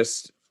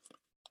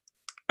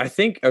 I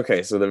think,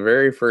 okay, so the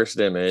very first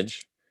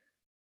image,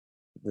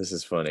 this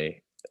is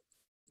funny.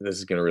 This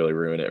is going to really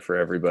ruin it for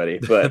everybody,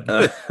 but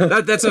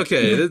that's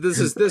okay.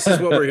 This is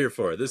what we're here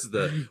for. This is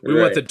we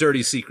want the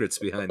dirty secrets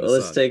behind the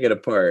Let's song. take it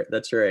apart.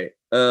 That's right.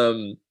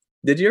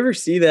 Did you ever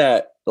see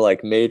that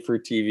like made for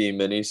TV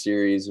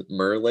miniseries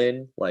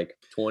Merlin like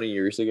 20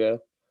 years ago?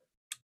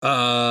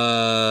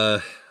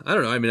 I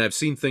don't know. I mean, I've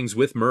seen things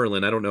with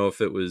Merlin. I don't know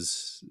if it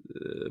was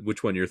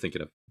which one you're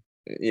thinking of.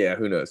 Yeah,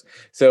 who knows?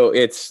 So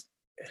it's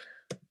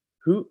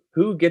who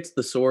gets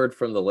the sword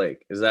from the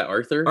lake? Is that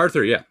Arthur?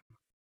 Arthur, yeah.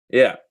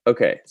 Yeah.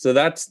 Okay. So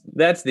that's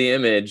the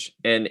image,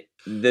 and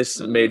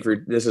this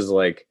is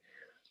like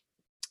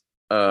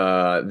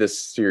this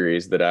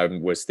series that I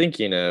was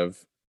thinking of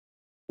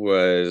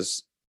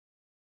was,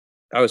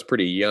 I was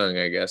pretty young,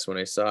 I guess, when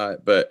I saw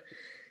it, but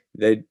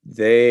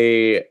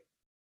they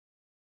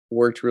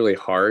worked really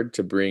hard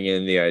to bring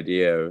in the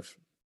idea of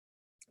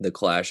the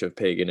clash of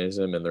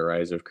paganism and the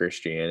rise of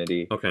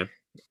Christianity. Okay.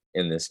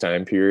 In this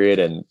time period,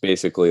 and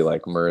basically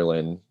like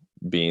Merlin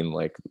being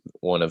like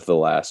one of the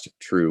last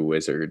true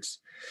wizards,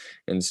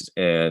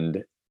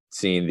 and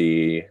seeing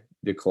the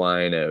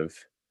decline of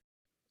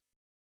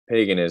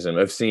paganism,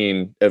 and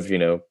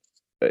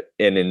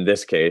in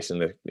this case,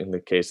 in the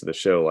case of the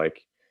show,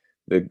 like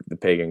the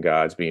pagan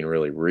gods being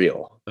really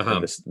real,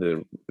 and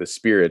the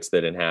spirits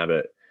that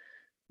inhabit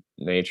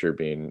nature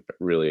being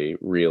really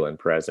real and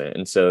present.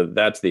 And so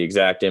that's the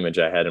exact image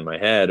I had in my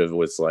head of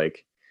was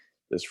like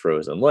this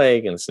frozen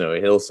lake and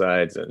snowy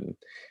hillsides, and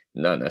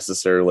not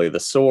necessarily the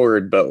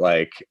sword, but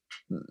like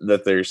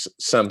that there's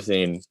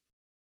something,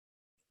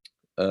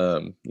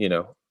 a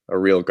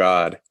real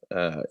God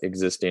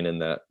existing in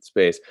that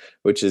space,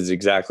 which is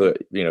exactly,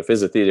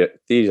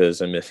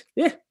 Physitheism is,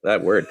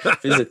 that word,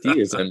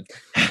 Physitheism,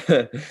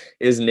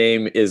 his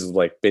name is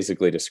like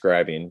basically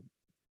describing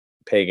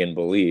pagan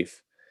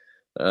belief.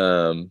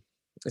 So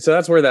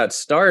that's where that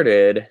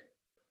started.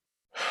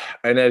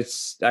 And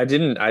I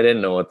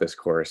didn't know what this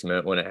chorus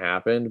meant when it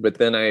happened, but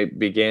then I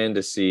began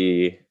to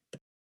see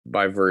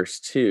by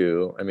verse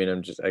 2, I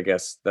mean, I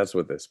guess that's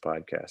what this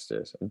podcast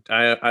is.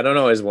 I don't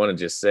always want to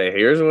just say,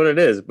 here's what it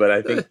is, but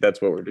I think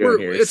that's what we're doing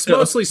here. It's so.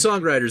 mostly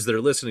songwriters that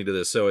are listening to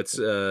this, so it's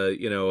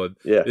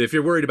Yeah. if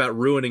you're worried about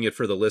ruining it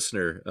for the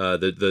listener,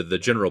 the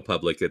general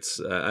public,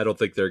 it's I don't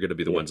think they're going to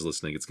be the ones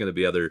listening. It's going to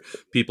be other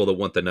people that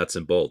want the nuts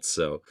and bolts.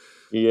 So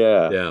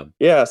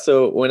yeah.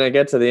 So when I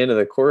get to the end of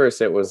the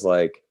chorus, it was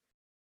like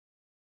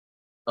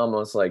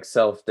almost like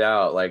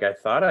self-doubt. Like I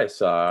thought I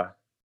saw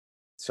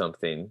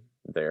something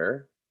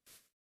there,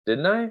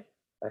 didn't I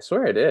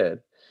swear I did,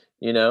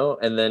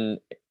 and then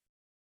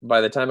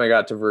by the time I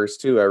got to verse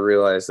 2, I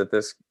realized that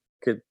this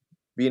could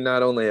be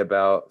not only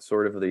about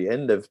sort of the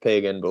end of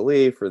pagan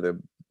belief or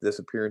the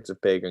disappearance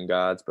of pagan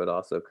gods, but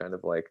also kind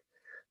of like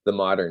the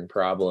modern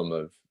problem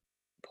of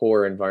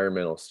poor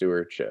environmental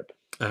stewardship.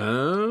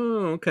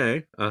 Oh,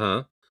 okay.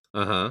 And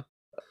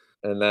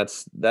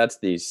that's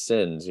these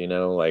sins,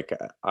 like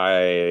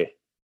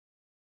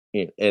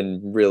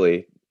and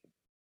really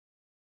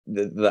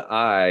the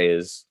I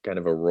is kind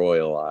of a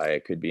royal I.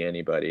 It could be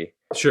anybody.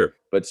 Sure.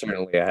 But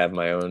certainly I have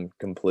my own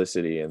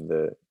complicity in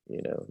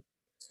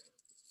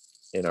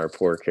in our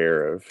poor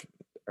care of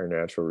our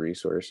natural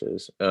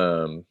resources.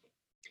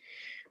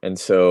 And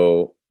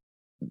so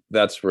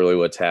that's really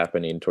what's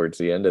happening towards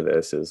the end of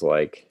this is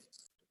like,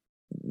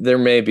 there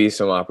may be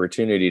some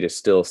opportunity to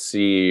still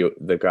see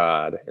the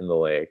God in the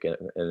lake and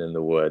in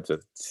the woods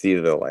and see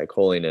the like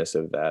holiness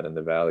of that and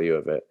the value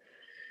of it.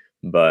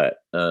 But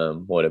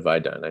what have I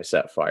done? I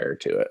set fire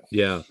to it.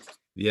 Yeah.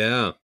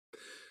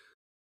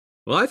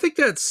 Well, I think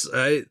that's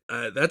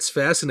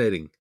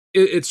fascinating.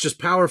 It's just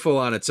powerful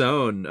on its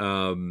own.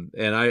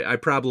 And I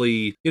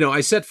probably,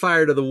 I set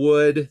fire to the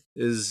wood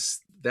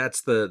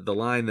that's the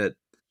line that,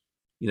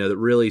 that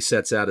really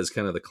sets out as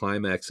kind of the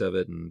climax of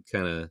it and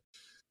kind of,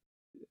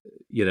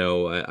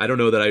 I don't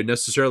know that I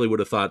necessarily would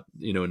have thought,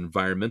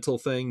 environmental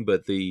thing,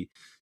 but the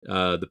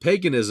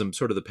paganism,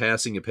 sort of the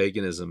passing of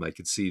paganism, I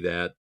could see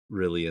that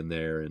really in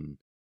there.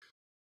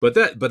 But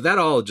that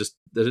all just,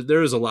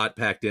 there is a lot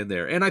packed in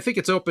there. And I think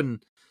it's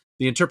open.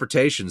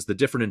 The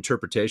different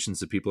interpretations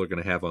that people are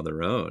going to have on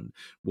their own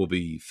will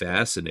be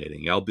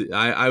fascinating.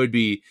 I would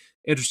be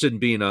interested in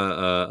being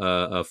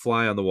a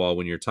fly on the wall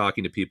when you're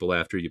talking to people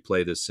after you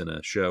play this in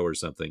a show or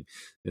something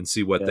and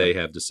see what they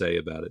have to say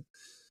about it.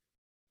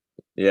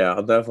 Yeah,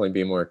 I'll definitely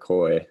be more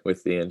coy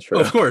with the intro.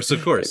 Of course,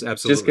 absolutely.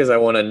 Just because I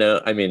want to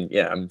know. I mean,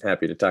 yeah, I'm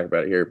happy to talk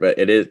about it here, but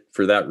it is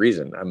for that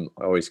reason. I'm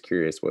always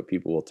curious what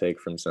people will take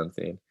from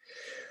something,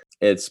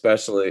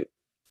 especially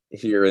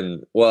here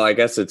well, I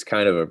guess it's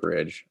kind of a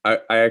bridge. I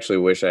actually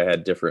wish I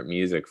had different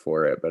music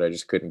for it, but I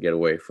just couldn't get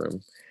away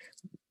from,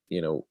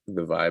 the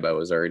vibe I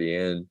was already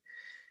in.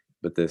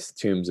 But this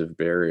Tombs of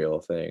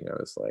Burial thing, I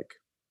was like,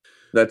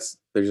 there's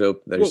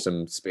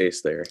some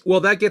space there.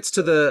 Well, that gets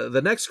to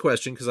the next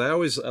question, because I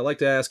like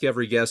to ask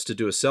every guest to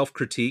do a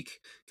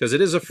self-critique, because it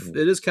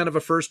is kind of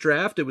a first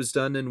draft. It was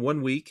done in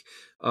 1 week.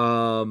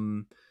 I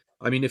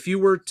mean, if you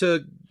were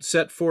to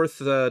set forth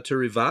to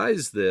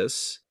revise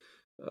this,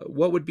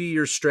 what would be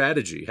your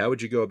strategy? How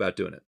would you go about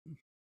doing it?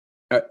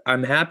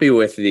 I'm happy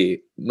with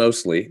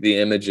mostly the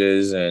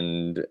images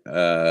and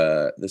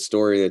the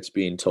story that's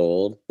being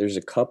told. There's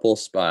a couple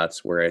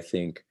spots where I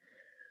think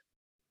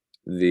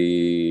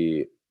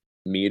the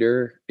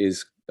meter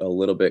is a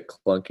little bit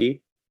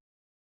clunky,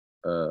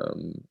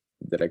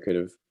 that I could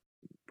have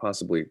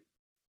possibly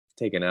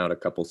taken out a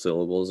couple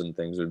syllables and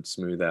things would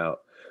smooth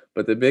out.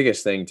 But the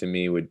biggest thing to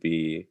me would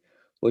be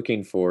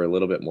looking for a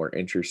little bit more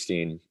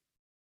interesting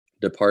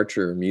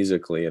departure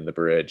musically in the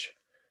bridge,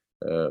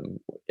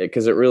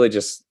 because it really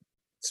just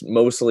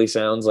mostly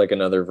sounds like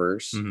another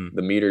verse. Mm-hmm.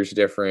 The meter's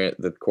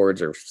different, the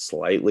chords are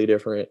slightly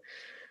different,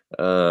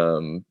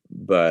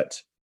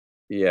 but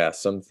yeah,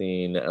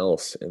 something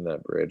else in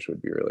that bridge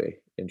would be really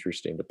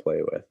interesting to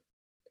play with.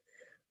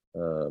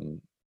 And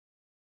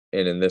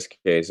in this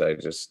case, I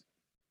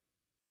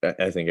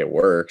think it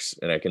works,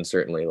 and I can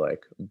certainly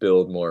like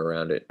build more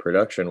around it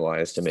production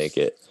wise to make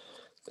it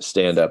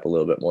stand up a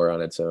little bit more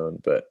on its own.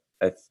 But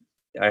I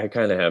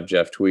kind of have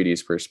Jeff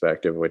Tweedy's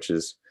perspective, which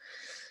is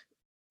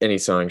any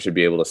song should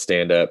be able to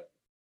stand up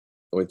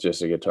with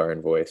just a guitar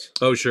and voice.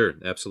 Oh, sure.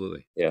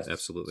 Absolutely. Yeah,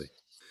 absolutely.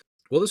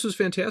 Well, this was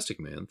fantastic,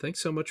 man. Thanks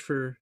so much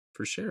for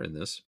sharing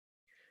this.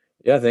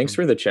 Yeah. Thanks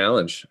for the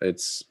challenge.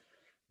 It's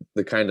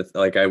the kind of,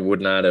 like, I would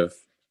not have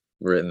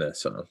written this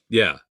song.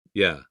 Yeah.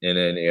 In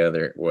any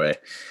other way,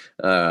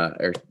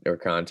 or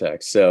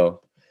context.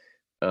 So,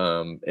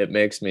 it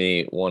makes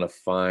me want to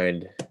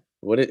find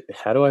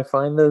how do I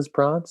find those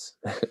prompts?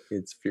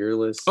 It's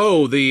Fearless.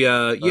 Oh, the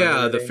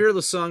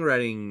Fearless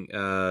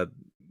Songwriting.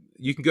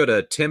 You can go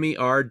to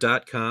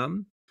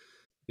timmyr.com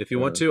if you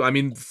want to. I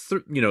mean,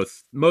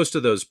 most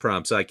of those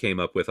prompts I came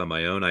up with on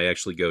my own. I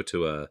actually go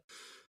to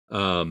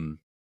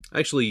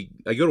I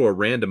go to a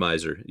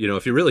randomizer.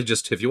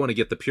 If you want to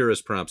get the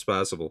purest prompts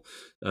possible,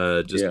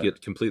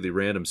 get completely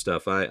random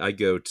stuff. I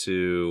go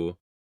to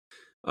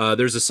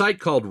there's a site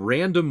called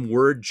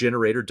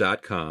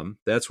randomwordgenerator.com.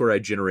 That's where I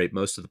generate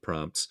most of the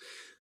prompts.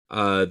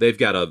 they've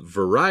got a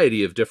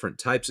variety of different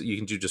types. You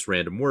can do just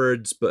random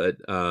words, but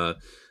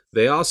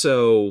they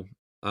also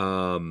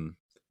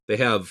they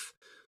have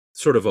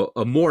sort of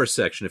a more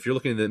section. If you're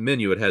looking at the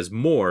menu, it has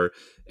more,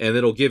 and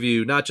it'll give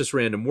you not just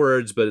random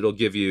words, but it'll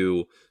give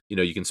you,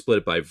 you can split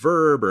it by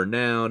verb or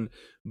noun,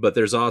 but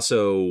there's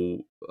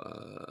also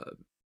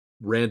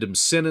random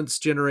sentence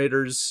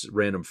generators,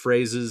 random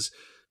phrases,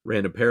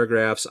 random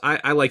paragraphs.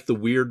 I like the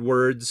weird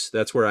words.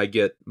 That's where I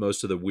get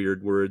most of the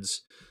weird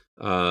words.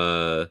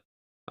 I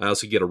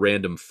also get a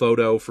random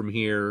photo from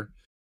here.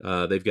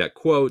 They've got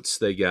quotes,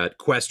 they got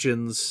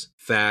questions,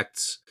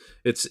 facts.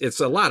 It's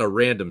a lot of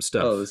random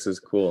stuff. Oh, this is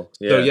cool.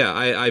 Yeah. So yeah,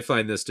 I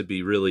find this to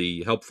be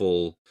really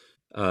helpful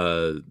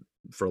for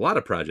a lot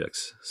of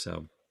projects.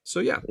 So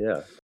yeah.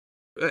 Yeah.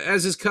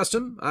 As is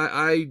custom,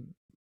 I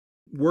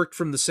worked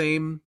from the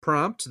same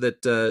prompt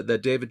that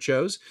David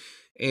chose,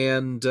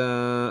 and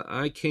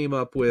I came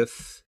up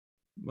with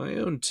my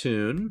own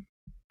tune,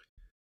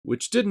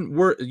 which didn't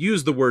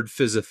use the word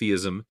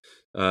physitheism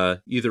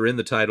either in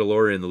the title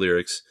or in the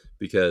lyrics,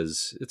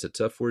 because it's a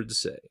tough word to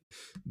say.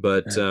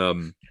 But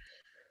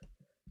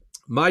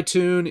my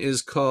tune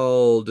is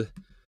called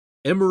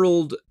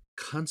Emerald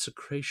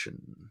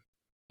Consecration.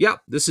 Yeah,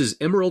 this is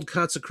Emerald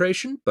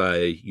Consecration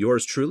by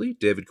yours truly,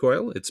 David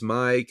Coyle. It's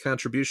my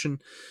contribution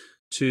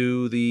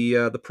to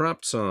the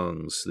prompt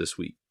songs this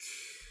week.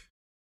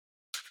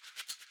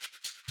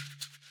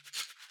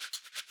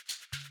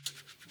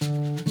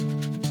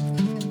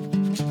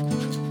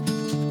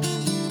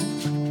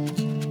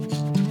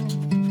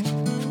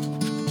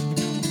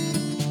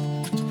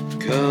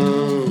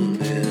 Come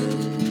in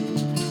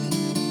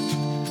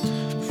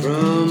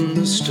from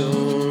the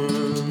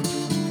storm,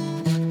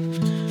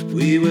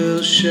 we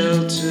will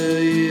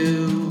shelter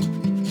you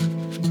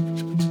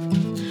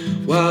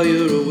while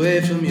you're away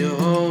from your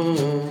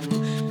home.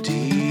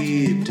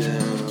 Deep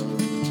down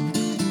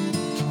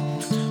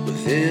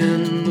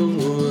within the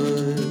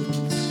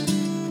woods,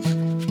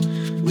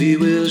 we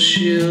will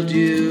shield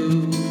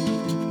you.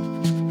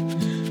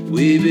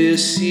 We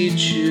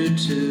beseech you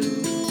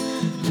to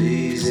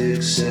please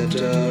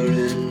accept our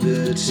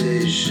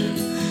invitation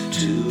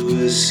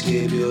to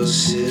escape your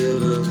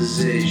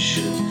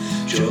civilization.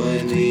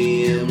 Join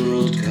the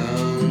Emerald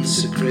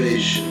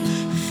Consecration,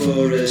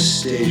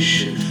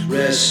 forestation,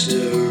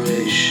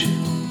 restoration.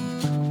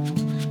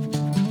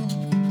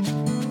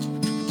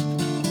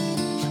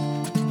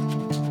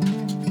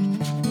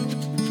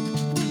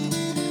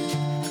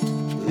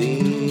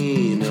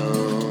 Lean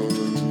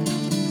on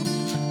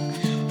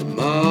a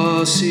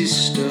mossy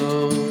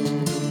stone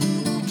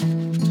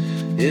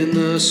in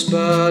the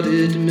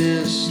spotted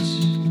mist,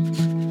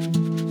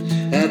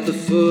 at the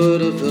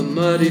foot of the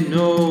muddy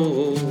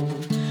knoll.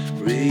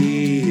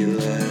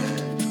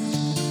 Relax,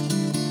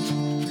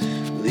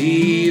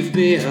 leave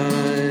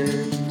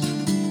behind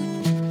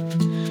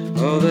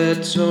all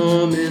that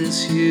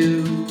torments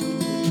you.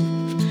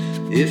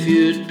 If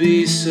you'd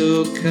be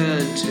so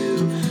kind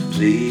to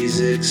please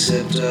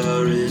accept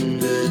our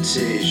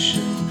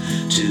invitation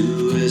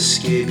to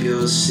escape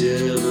your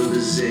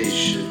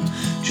civilization.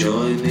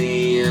 Join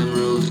the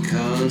Emerald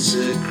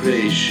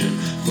Consecration,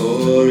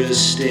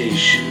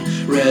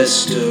 forestation,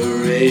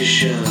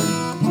 restoration.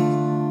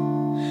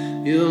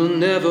 You'll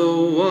never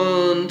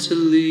want to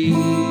leave.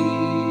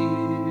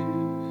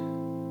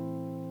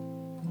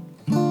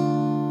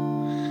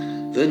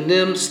 The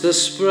nymphs, the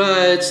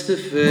sprites, the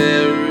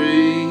fairies,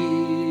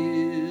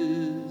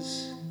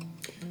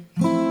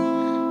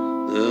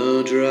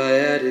 the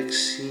dryadic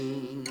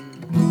scene,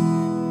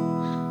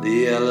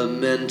 the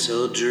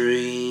elemental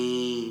dream.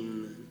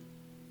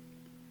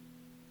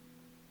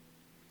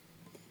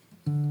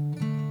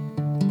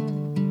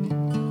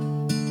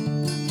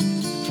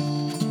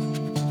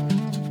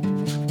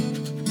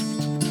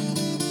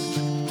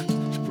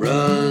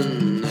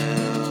 Run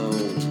now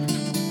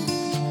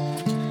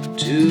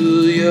to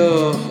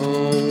your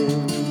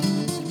home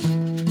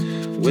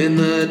when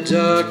the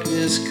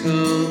darkness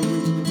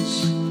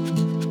comes.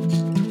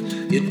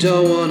 You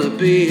don't want to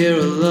be here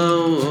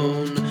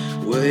alone.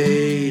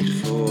 Wait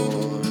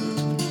for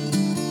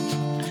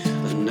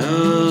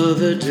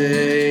another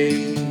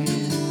day.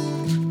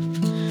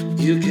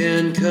 You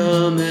can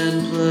come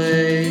and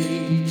play.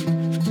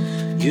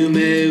 You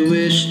may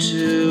wish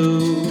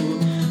to.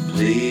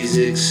 Please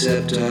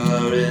accept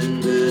our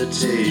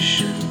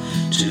invitation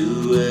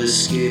to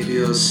escape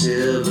your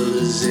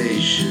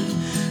civilization.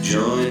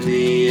 Join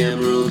the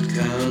Emerald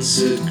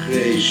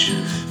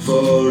Consecration,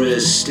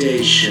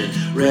 forestation,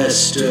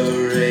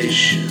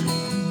 restoration.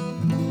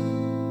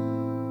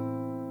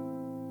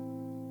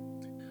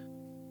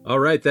 All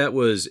right, that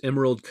was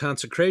Emerald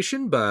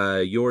Consecration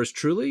by yours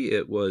truly.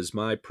 It was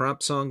my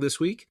prompt song this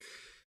week.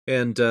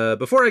 And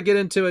before I get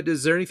into it,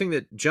 is there anything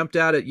that jumped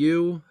out at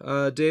you,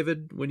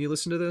 David, when you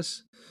listened to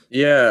this?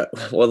 Yeah,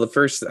 well,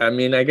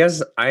 I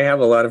guess I have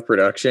a lot of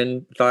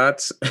production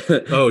thoughts.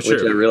 Oh, sure.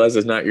 Which I realize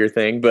is not your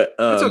thing, but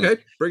that's okay.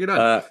 Bring it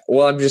on.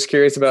 Well, I'm just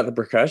curious about the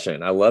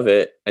percussion. I love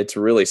it. It's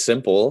really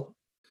simple,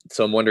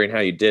 so I'm wondering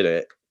how you did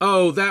it.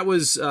 Oh, that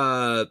was,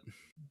 when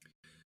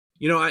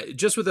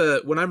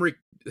I'm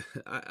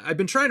I've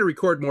been trying to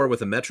record more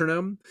with a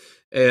metronome,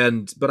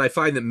 but I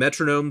find that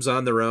metronomes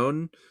on their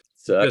own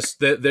Suck. just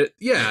that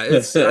yeah,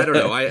 it's I don't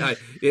know. I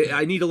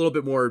need a little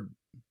bit more,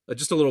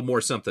 just a little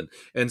more something.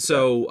 And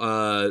so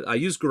I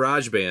used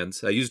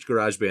GarageBand. I used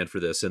GarageBand for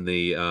this, and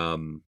they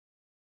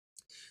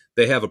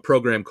have a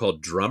program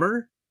called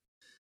Drummer,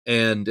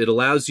 and it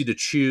allows you to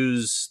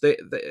choose.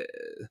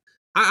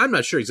 I'm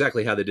not sure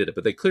exactly how they did it,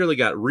 but they clearly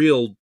got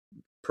real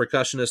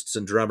percussionists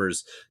and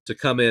drummers to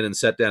come in and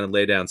set down and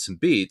lay down some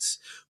beats.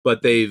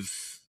 But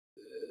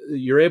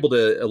you're able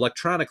to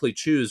electronically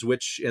choose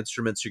which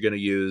instruments you're going to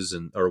use,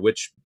 or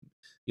which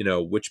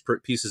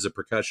pieces of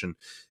percussion.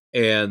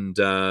 And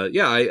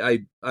I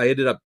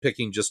ended up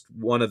picking just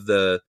one of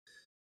the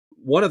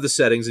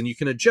settings, and you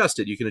can adjust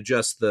it. You can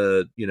adjust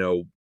the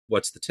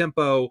what's the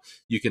tempo.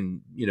 You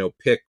can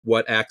pick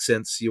what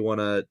accents you want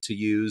to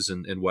use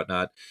and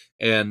whatnot.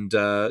 And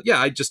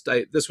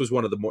this was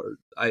one of the more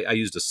I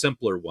used a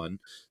simpler one,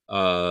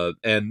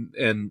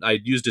 and I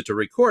used it to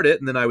record it.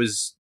 And then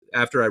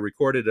after I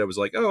recorded it, I was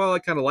like, oh well, I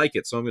kind of like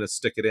it, so I'm going to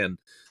stick it in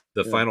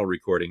the final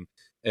recording.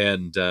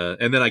 And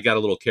then I got a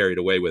little carried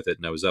away with it,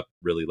 and I was up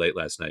really late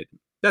last night.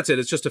 That's it.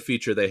 It's just a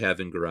feature they have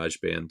in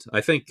GarageBand.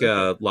 I think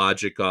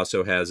Logic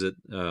also has it,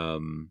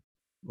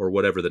 or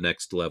whatever the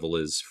next level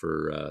is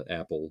for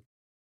Apple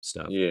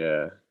stuff.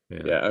 Yeah,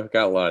 I've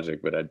got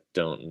Logic, but I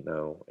don't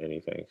know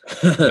anything.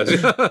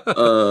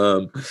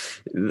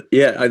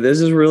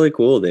 This is really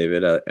cool,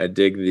 David. I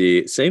dig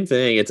the same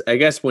thing. It's, I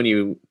guess,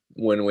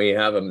 when we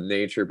have a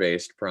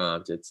nature-based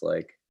prompt, it's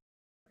like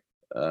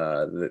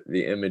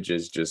the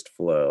images just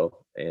flow,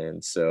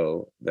 and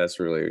so that's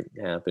really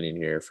happening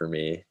here for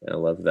me. I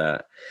love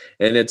that.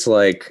 And it's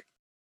like,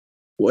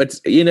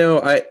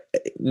 I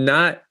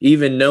not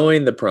even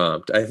knowing the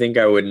prompt, I think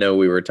I would know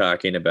we were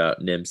talking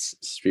about nymphs,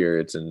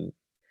 spirits, and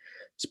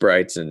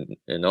sprites and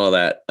all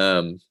that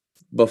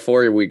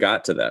before we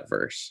got to that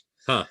verse.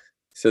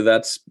 So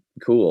that's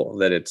cool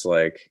that it's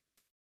like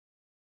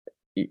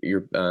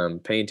you're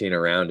painting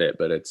around it,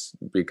 but it's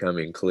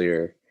becoming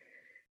clear.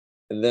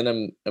 And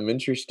then I'm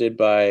interested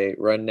by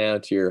Run Now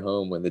to Your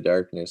Home When the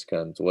Darkness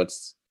Comes.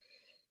 What's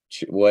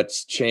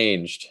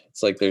changed?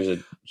 It's like there's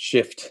a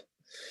shift.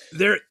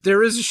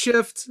 There is a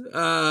shift.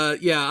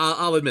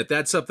 I'll admit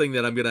that's something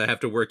that I'm gonna have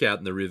to work out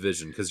in the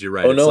revision, because you're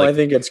right. Oh no, I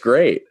think it's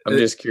great. I'm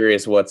just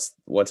curious what's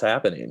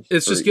happening.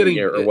 It's just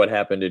getting what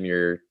happened in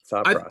your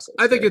thought process.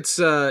 I think it's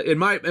in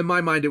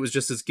my mind, it was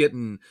just it's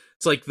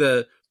like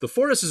the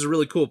forest is a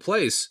really cool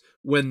place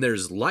when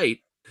there's light.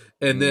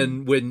 And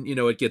then when,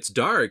 it gets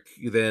dark,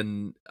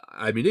 then,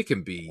 I mean, it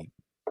can be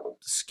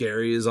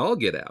scary as all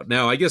get out.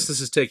 Now, I guess this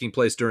is taking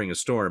place during a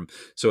storm,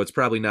 so it's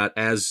probably not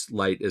as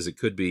light as it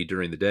could be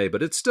during the day,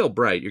 but it's still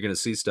bright. You're going to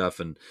see stuff.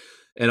 And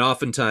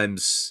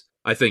oftentimes,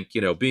 I think,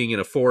 being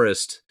in a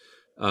forest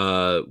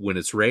when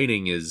it's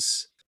raining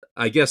is,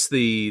 I guess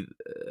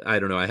I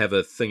don't know, I have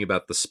a thing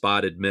about the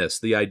spotted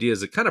mist. The idea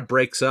is it kind of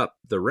breaks up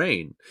the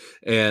rain.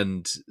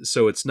 And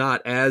so it's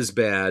not as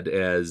bad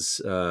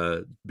as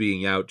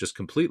being out just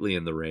completely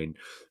in the rain,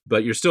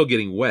 but you're still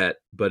getting wet,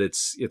 but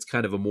it's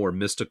kind of a more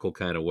mystical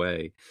kind of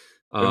way.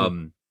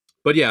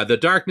 But yeah, the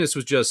darkness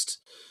was just,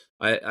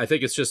 I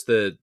think it's just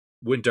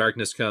when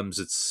darkness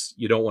comes,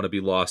 you don't want to be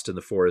lost in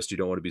the forest. You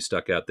don't want to be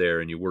stuck out there,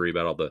 and you worry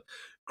about all the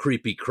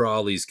creepy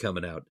crawlies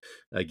coming out,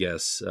 I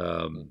guess.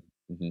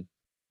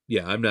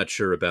 Yeah, I'm not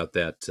sure about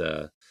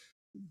that.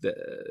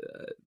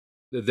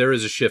 There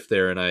is a shift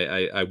there, and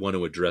I want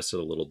to address it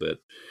a little bit.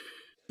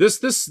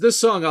 This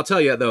song, I'll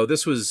tell you though,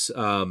 this was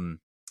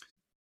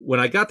when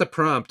I got the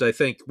prompt. I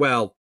think,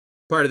 well,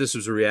 part of this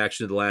was a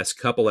reaction to the last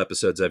couple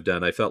episodes I've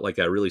done. I felt like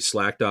I really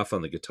slacked off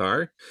on the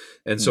guitar,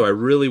 and so I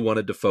really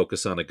wanted to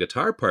focus on a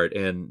guitar part.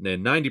 And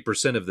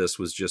 90% of this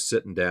was just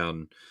sitting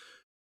down,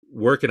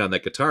 working on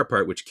that guitar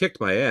part, which kicked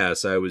my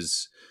ass. I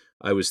was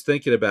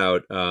thinking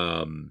about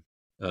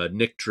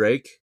Nick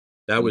Drake.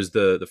 That was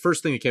the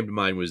first thing that came to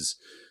mind was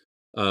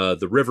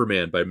the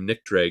Riverman by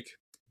Nick Drake.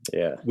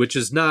 Yeah, which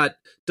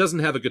doesn't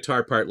have a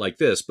guitar part like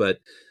this, but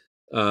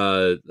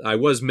I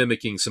was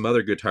mimicking some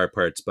other guitar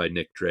parts by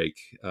Nick Drake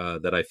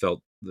that I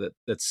felt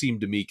that seemed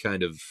to me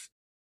kind of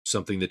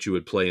something that you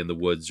would play in the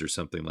woods or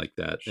something like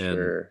that.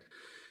 Sure.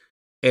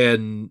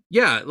 And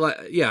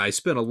I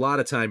spent a lot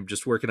of time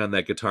just working on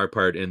that guitar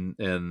part, and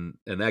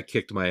that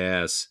kicked my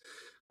ass.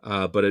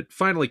 But it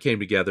finally came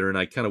together, and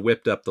I kind of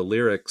whipped up the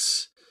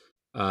lyrics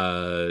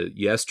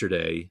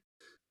yesterday,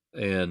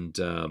 and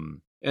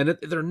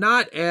they're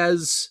not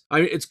as.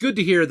 I mean, it's good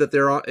to hear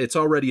that it's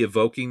already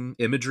evoking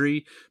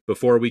imagery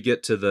before we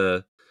get to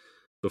the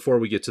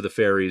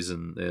fairies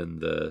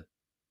and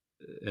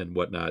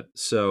whatnot.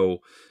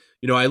 So,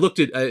 I looked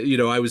at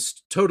I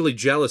was totally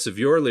jealous of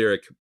your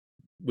lyric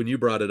when you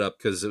brought it up,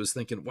 because I was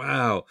thinking,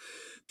 wow,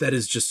 that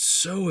is just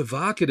so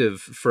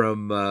evocative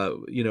from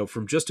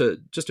from just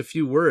a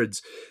few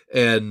words.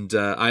 And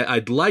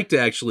I'd like to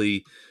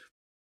actually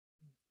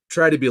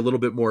try to be a little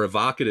bit more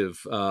evocative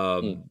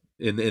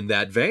in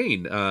that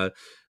vein. But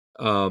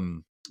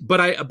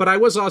I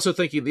was also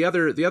thinking the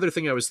other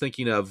thing I was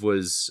thinking of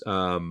was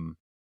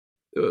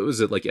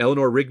it like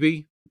Eleanor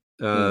Rigby?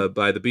 Mm.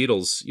 by the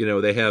Beatles. You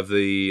know, they have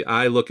the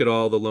 "I Look at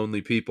All the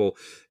Lonely People,"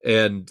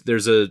 and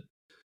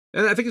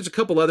and I think there's a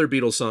couple other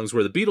Beatles songs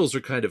where the Beatles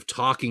are kind of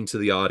talking to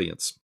the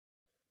audience.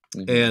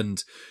 Hmm.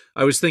 And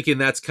I was thinking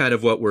that's kind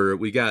of what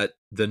we got.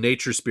 The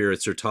nature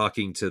spirits are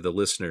talking to the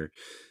listener,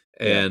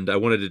 Yeah. and I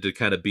wanted it to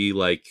kind of be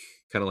like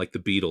the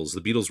Beatles.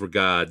 The Beatles were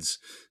gods,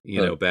 you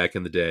Huh. know, back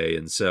in the day,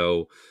 and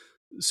so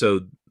these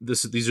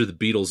are the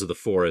Beatles of the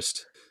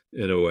forest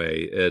in a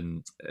way,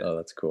 and Oh,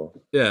 that's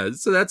cool. yeah,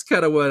 so that's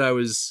kind of what I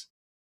was.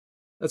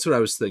 That's what I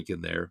was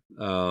thinking there.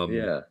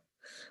 Yeah.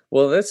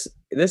 Well, this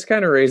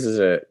kind of raises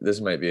this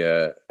might be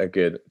a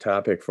good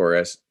topic for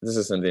us. This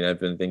is something I've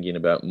been thinking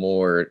about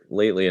more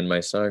lately in my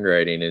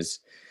songwriting is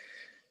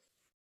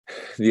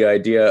the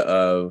idea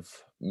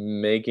of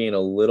making a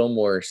little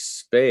more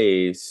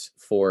space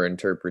for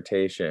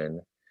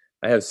interpretation.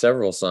 I have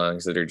several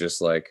songs that are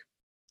just like,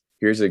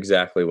 here's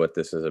exactly what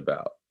this is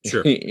about,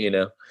 Sure. you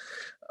know?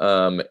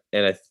 And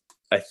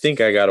I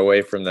think I got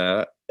away from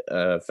that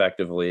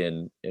effectively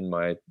in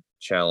my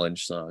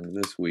challenge song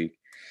this week.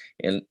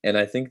 And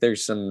I think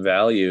there's some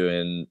value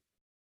in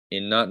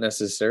not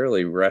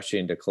necessarily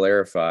rushing to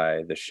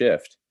clarify the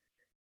shift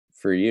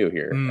for you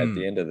here at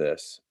the Mm. end of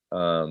this.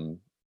 I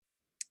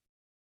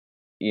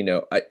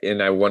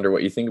wonder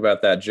what you think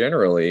about that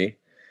generally.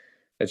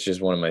 It's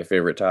just one of my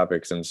favorite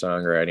topics in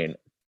songwriting.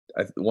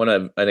 One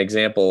of an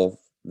example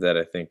that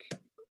I think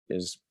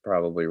is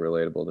probably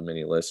relatable to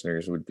many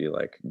listeners would be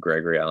like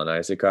Gregory Alan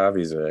Isakov.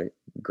 He's a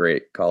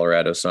great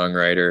Colorado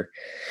songwriter.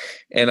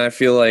 And I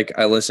feel like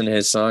I listen to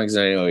his songs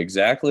and I know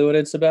exactly what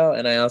it's about,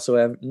 and I also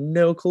have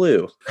no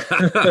clue.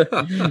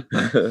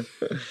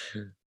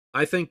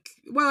 I think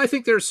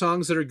there are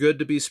songs that are good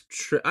to be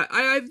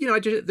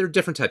there are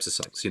different types of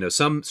songs. You know,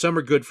 some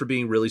are good for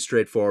being really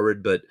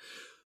straightforward, but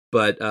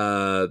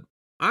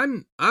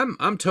I'm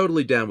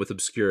totally down with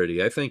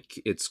obscurity. I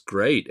think it's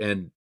great,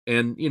 and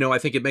you know, I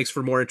think it makes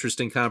for more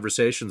interesting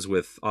conversations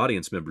with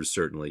audience members,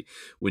 certainly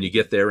when you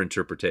get their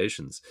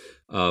interpretations.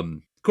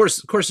 Of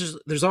course,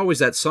 there's always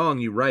that song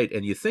you write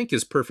and you think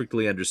is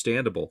perfectly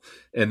understandable,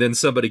 and then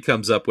somebody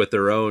comes up with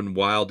their own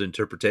wild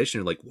interpretation.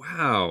 You're like,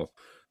 wow,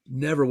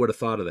 never would have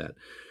thought of that.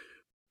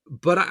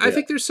 But I Yeah.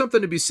 think there's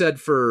something to be said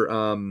for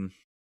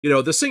you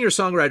know, the singer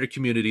songwriter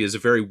community is a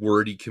very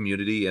wordy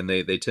community, and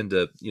they tend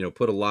to, you know,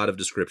 put a lot of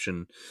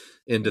description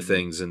into Mhm.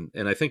 things, and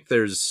I think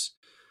there's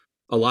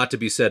a lot to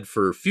be said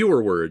for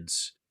fewer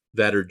words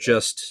that are Yeah.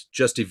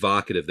 just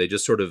evocative. They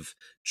just sort of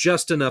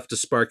just enough to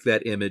spark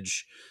that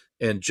image,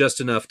 and just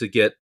enough to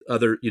get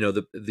other, you know,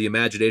 the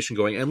imagination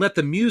going, and let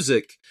the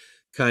music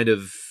kind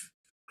of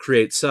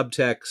create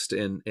subtext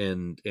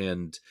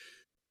and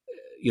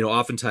you know,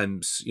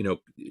 oftentimes, you know,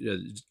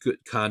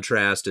 good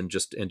contrast and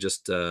just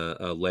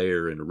a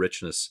layer and a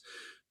richness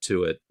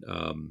to it.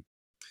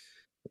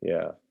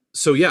 Yeah.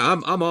 So yeah,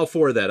 I'm all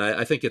for that.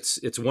 I think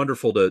it's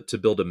wonderful to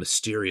build a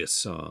mysterious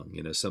song,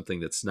 you know, something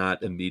that's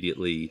not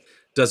immediately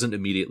doesn't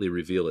immediately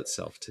reveal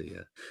itself to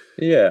you.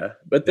 Yeah.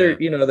 But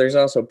Yeah. there's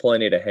also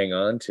plenty to hang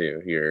on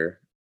to here.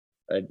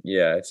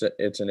 Yeah,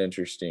 it's an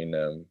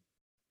interesting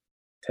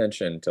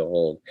tension to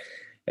hold.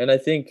 And I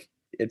think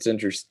it's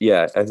interesting.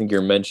 Yeah, I think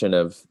your mention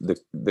of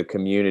the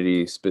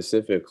community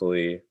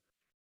specifically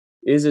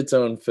is its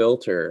own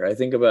filter. I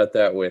think about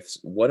that with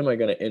what am I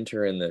going to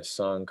enter in this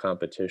song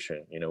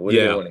competition? What do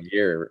they Yeah, want to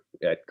hear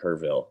at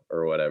Kerrville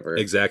or whatever?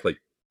 exactly.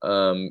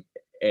 Um,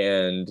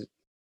 and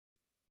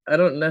I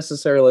don't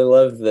necessarily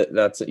love that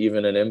that's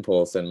even an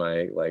impulse in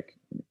my like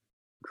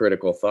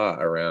critical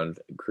thought around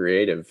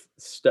creative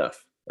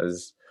stuff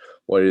as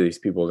what are these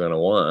people going to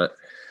want?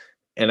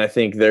 And I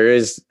think there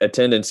is a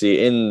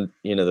tendency in,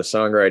 the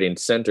songwriting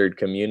centered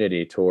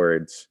community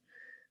towards,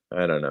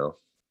 I don't know,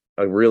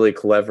 a really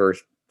clever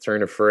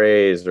turn of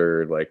phrase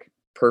or like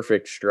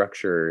perfect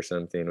structure or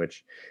something,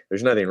 which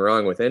there's nothing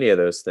wrong with any of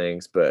those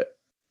things. But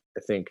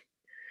I think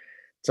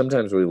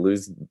sometimes we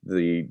lose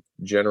the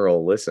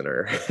general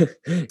listener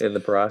in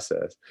the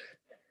process.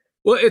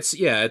 Well, it's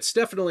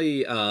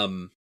definitely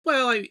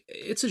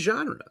it's a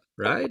genre,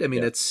 right? I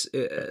mean, Yeah. it's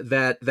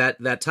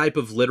that type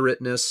of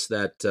literateness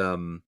that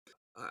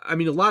I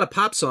mean, a lot of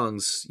pop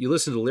songs, you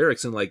listen to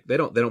lyrics and like they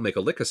don't make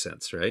a lick of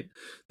sense, right?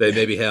 They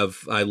maybe have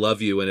 "I love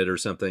you" in it or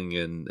something,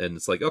 and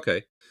it's like,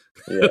 okay,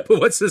 Yeah. but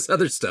what's this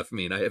other stuff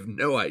mean? I have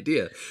no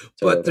idea.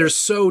 But they're Totally.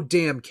 so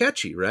damn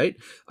catchy, right?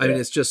 I mean,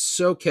 Yeah. it's just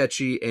so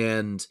catchy,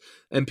 and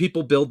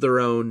people build their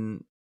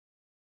own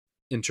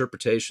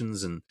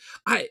interpretations, and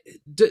I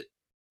d-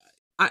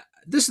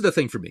 this is the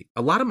thing for me.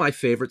 A lot of my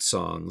favorite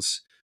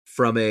songs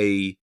from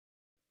a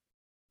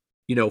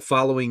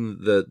following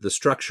the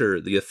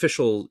structure, the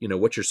official,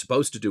 what you're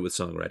supposed to do with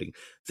songwriting,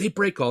 they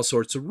break all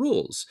sorts of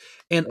rules.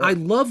 And I Yeah.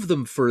 love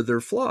them for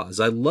their flaws.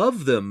 I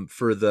love them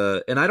for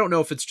and I don't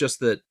know if it's just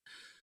that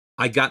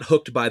I got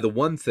hooked by the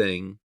one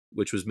thing,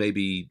 which was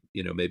maybe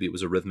it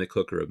was a rhythmic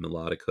hook or a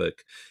melodic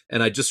hook,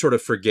 and I just sort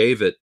of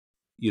forgave it,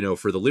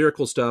 for the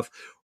lyrical stuff.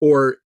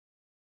 Or,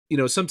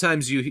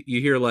 sometimes you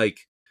hear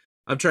like,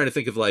 I'm trying to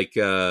think of like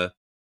Mick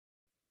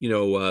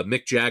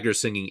Jagger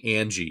singing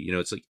Angie.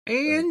 It's like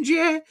Mm.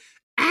 Angie,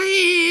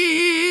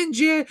 Angie.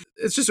 Ginger.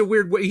 It's just a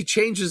weird way he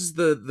changes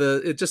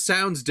it just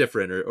sounds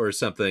different or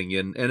something.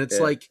 And it's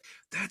like,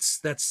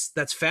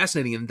 that's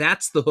fascinating. And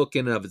that's the hook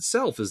in and of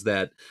itself, is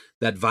that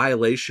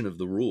violation of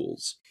the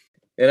rules.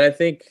 And I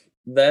think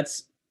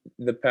that's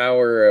the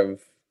power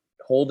of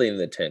holding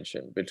the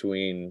tension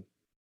between,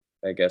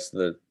 I guess,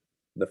 the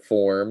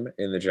form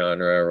in the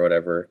genre or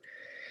whatever,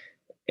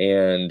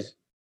 and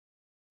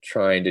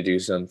trying to do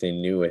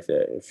something new with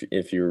it.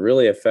 If you're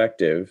really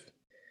effective,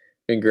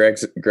 and Greg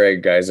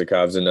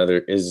Geisakov's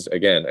is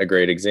again a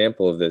great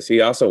example of this.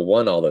 He also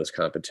won all those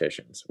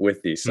competitions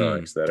with these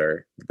songs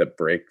that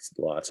break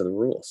lots of the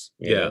rules.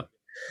 You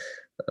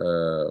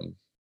know?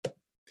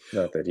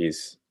 Not that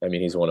he's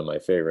one of my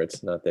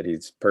favorites. Not that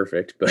he's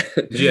perfect, but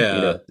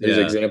there's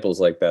examples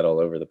like that all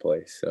over the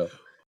place. So.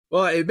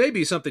 Well, it may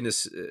be something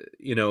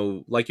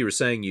to, like you were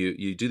saying,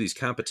 you do these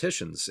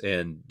competitions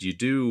and you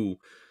do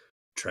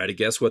try to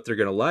guess what they're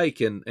going to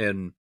like.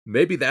 And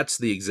maybe that's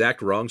the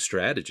exact wrong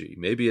strategy.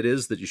 Maybe it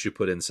is that you should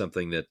put in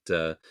something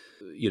that,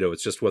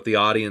 it's just what the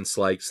audience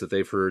likes, that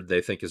they've heard,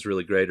 they think is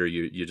really great, or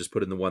you just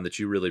put in the one that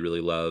you really, really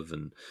love.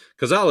 And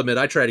because I'll admit,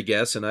 I try to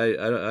guess, and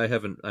I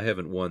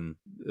haven't won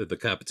the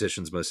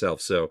competitions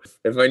myself. So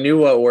if I knew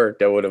what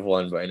worked, I would have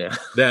won by now.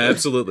 Yeah,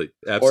 absolutely.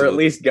 Or at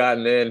least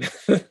gotten in.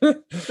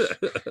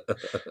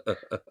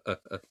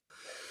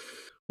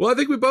 Well, I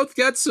think we both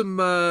got some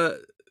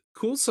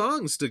cool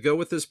songs to go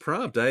with this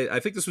prompt. I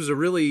think this was a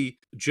really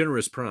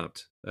generous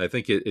prompt. I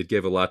think it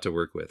gave a lot to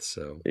work with.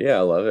 So yeah,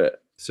 I love it.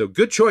 So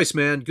good choice,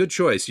 man. Good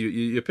choice.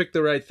 You picked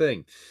the right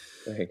thing.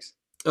 Thanks.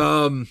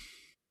 All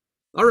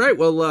right.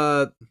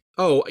 Well,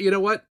 you know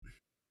what?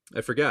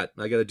 I forgot.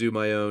 I got to do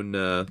my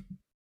own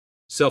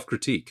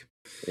self-critique.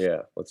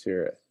 Yeah, let's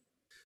hear it.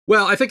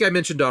 Well, I think I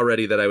mentioned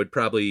already that I would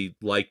probably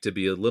like to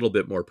be a little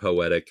bit more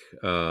poetic.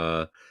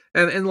 And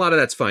a lot of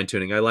that's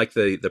fine-tuning. I like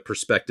the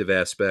perspective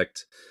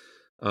aspect.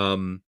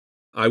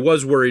 I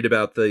was worried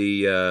about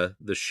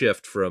the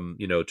shift from,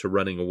 to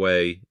running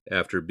away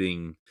after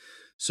being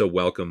so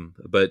welcome,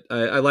 but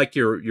I like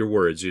your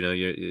words.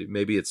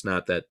 Maybe it's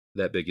not that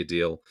big a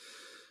deal.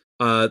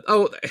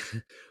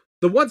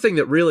 The one thing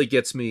that really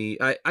gets me,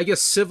 I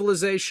guess,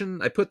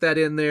 civilization. I put that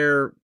in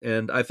there,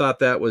 and I thought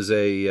that was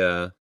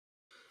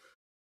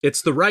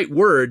it's the right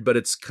word, but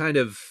it's kind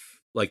of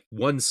like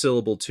one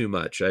syllable too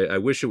much. I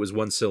wish it was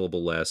one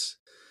syllable less.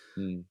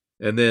 And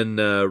then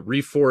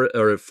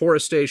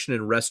forestation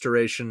and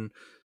restoration,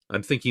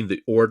 I'm thinking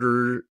the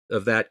order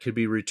of that could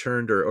be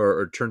returned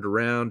or turned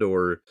around,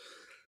 or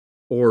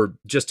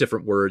just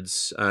different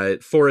words.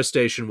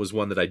 Forestation was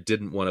one that I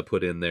didn't want to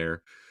put in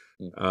there.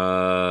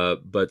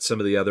 But some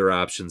of the other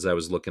options I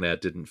was looking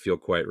at didn't feel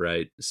quite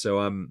right.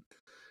 So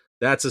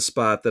that's a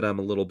spot that I'm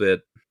a little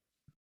bit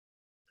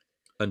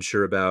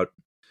unsure about.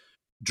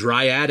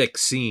 Dryadic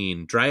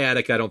scene.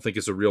 Dryadic I don't think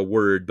is a real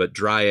word, but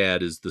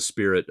dryad is the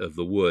spirit of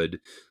the wood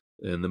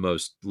in the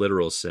most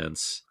literal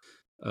sense.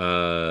 It's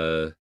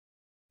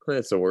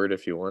a word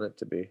if you want it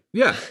to be.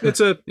 Yeah,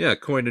 it's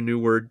coined a new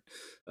word.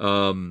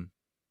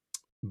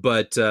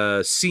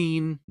 But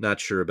scene, not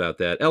sure about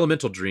that.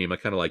 Elemental dream, I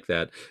kind of like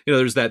that.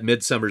 There's that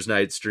Midsummer's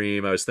Night's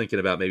Dream. I was thinking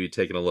about maybe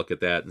taking a look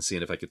at that and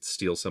seeing if I could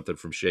steal something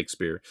from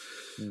Shakespeare.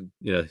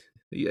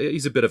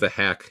 He's a bit of a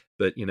hack,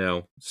 but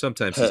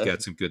sometimes he's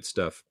got some good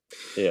stuff.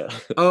 Yeah.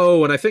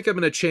 Oh, and I think I'm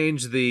going to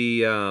change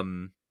the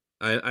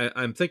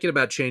I'm thinking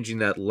about changing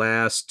that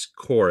last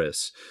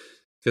chorus,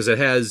 because it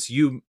has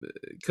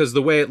because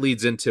the way it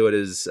leads into it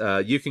is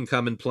you can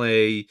come and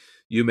play.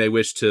 You may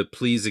wish to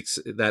please.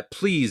 That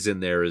please in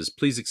there is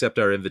please accept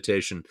our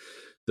invitation.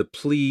 The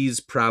please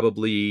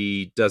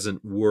probably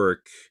doesn't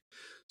work.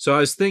 So I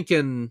was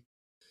thinking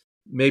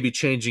maybe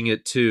changing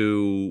it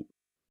to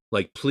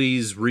like,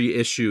 please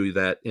reissue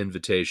that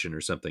invitation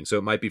or something. So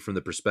it might be from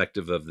the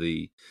perspective of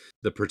the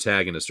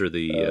protagonist or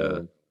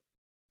the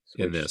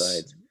in this.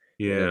 Sides.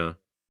 Yeah.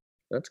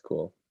 That's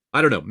cool.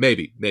 I don't know.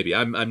 Maybe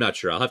I'm not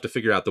sure. I'll have to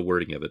figure out the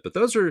wording of it. But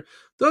those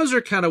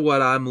are kind of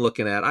what I'm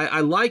looking at. I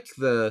like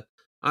the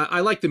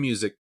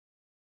music,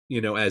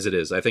 as it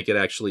is. I think it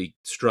actually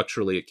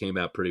structurally it came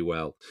out pretty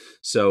well.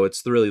 So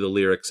it's really the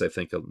lyrics I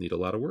think need a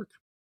lot of work.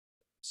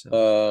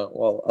 So.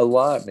 Well, a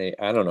lot.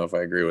 I don't know if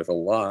I agree with a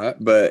lot,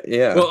 but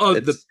yeah,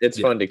 it's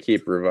fun to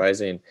keep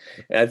revising.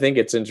 And I think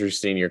it's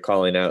interesting you're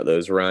calling out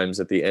those rhymes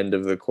at the end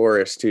of the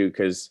chorus too,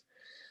 because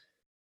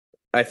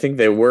I think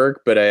they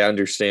work, but I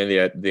understand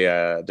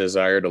the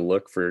desire to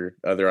look for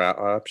other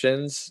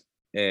options.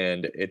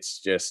 And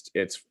it's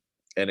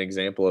an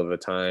example of a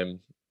time,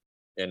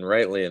 and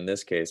rightly in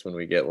this case, when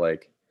we get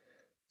like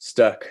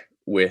stuck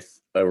with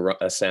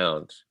a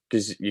sound,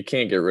 because you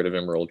can't get rid of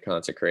Emerald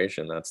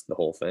Consecration. That's the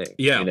whole thing.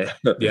 Yeah.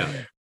 Yeah.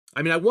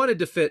 I mean, I wanted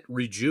to fit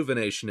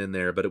rejuvenation in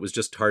there, but it was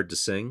just hard to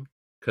sing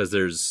because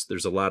there's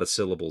a lot of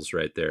syllables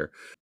right there.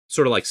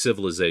 Sort of like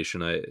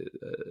civilization.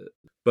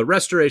 But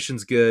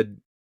restoration's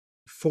good.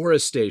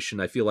 Forestation,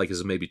 I feel like,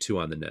 is maybe too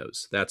on the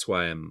nose. That's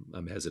why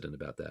I'm hesitant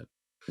about that.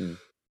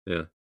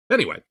 Yeah.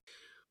 Anyway.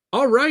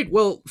 All right.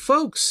 Well,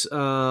 folks,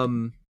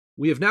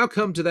 we have now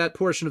come to that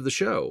portion of the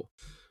show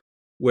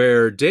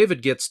where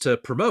David gets to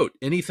promote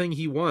anything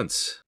he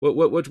wants.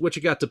 What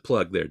you got to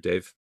plug there,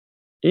 Dave?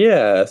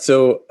 Yeah,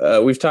 so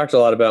we've talked a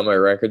lot about my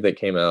record that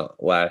came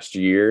out last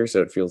year, so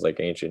it feels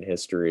like ancient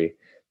history,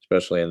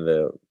 especially in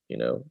the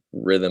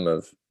rhythm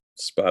of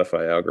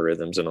Spotify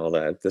algorithms and all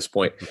that at this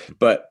point.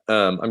 But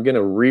I'm going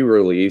to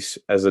re-release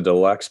as a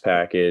deluxe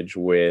package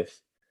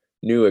with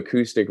new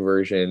acoustic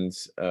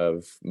versions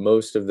of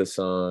most of the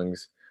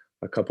songs,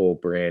 a couple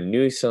brand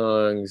new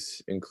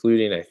songs,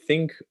 including I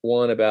think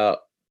one about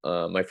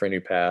my friend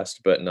who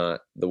passed, but not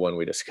the one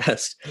we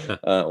discussed.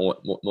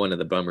 One of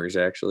the bummers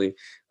actually,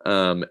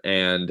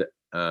 and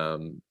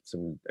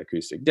some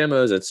acoustic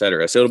demos,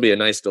 etc. So it'll be a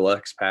nice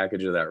deluxe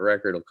package of that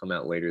record. It'll come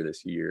out later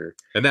this year,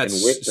 and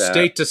that's with that,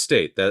 State to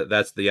State.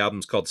 That's the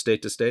album's called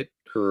State to State.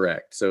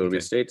 Correct. So it'll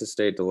be State to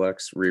State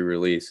deluxe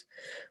re-release,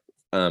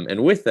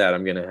 and with that,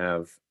 I'm gonna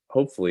have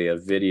hopefully a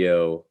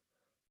video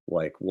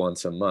like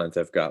once a month.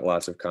 I've got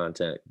lots of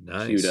content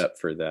queued up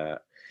for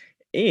that,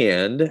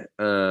 and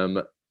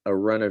a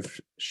run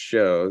of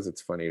shows.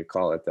 It's funny to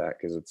call it that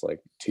because it's like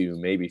 2,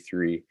 maybe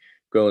 3,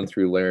 going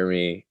through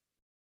Laramie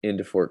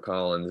into Fort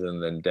Collins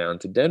and then down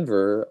to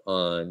Denver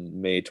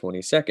on May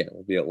 22nd.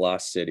 We'll be at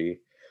Lost City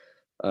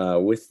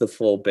with the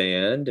full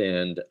band,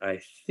 and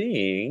I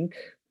think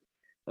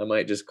I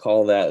might just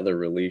call that the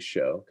release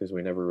show because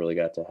we never really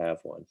got to have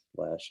one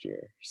last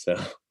year. So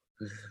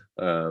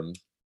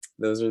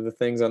those are the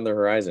things on the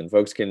horizon.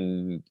 Folks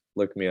can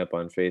look me up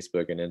on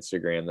Facebook and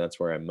Instagram. That's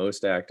where I'm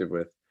most active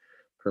with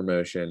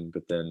promotion,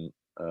 but then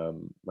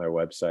my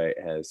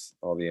website has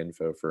all the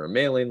info for a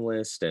mailing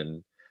list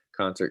and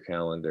concert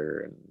calendar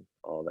and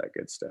all that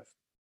good stuff.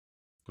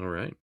 All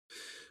right,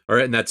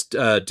 and that's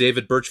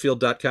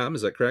davidbirchfield.com,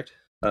 is that correct?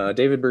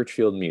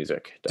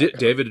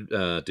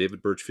 davidbirchfieldmusic.com.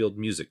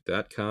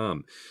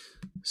 davidbirchfieldmusic.com.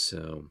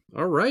 So,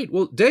 all right.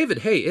 Well, David,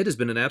 hey, it has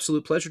been an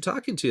absolute pleasure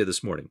talking to you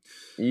this morning.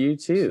 You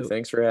too.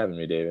 Thanks for having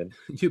me, David.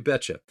 You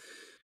betcha.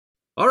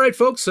 All right,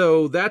 folks.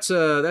 So that's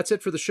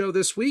it for the show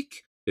this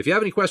week. If you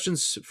have any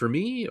questions for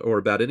me or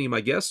about any of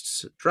my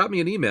guests, drop me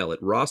an email at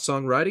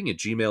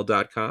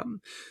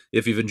rawsongwriting@gmail.com.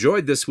 If you've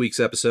enjoyed this week's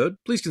episode,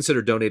 please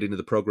consider donating to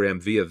the program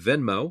via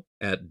Venmo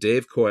at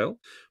Dave Coyle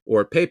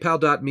or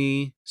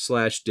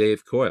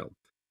paypal.me/Dave Coyle.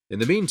 In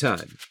the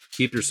meantime,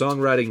 keep your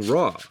songwriting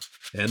raw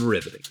and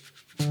riveting.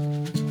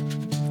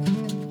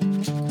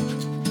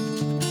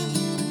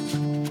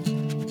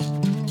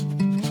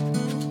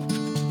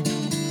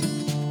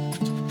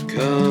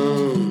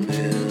 Come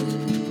in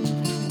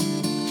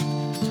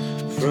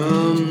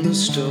from the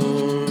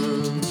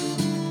storm,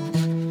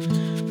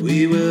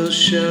 we will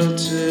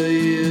shelter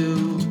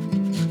you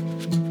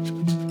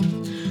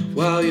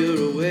while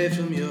you're away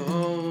from your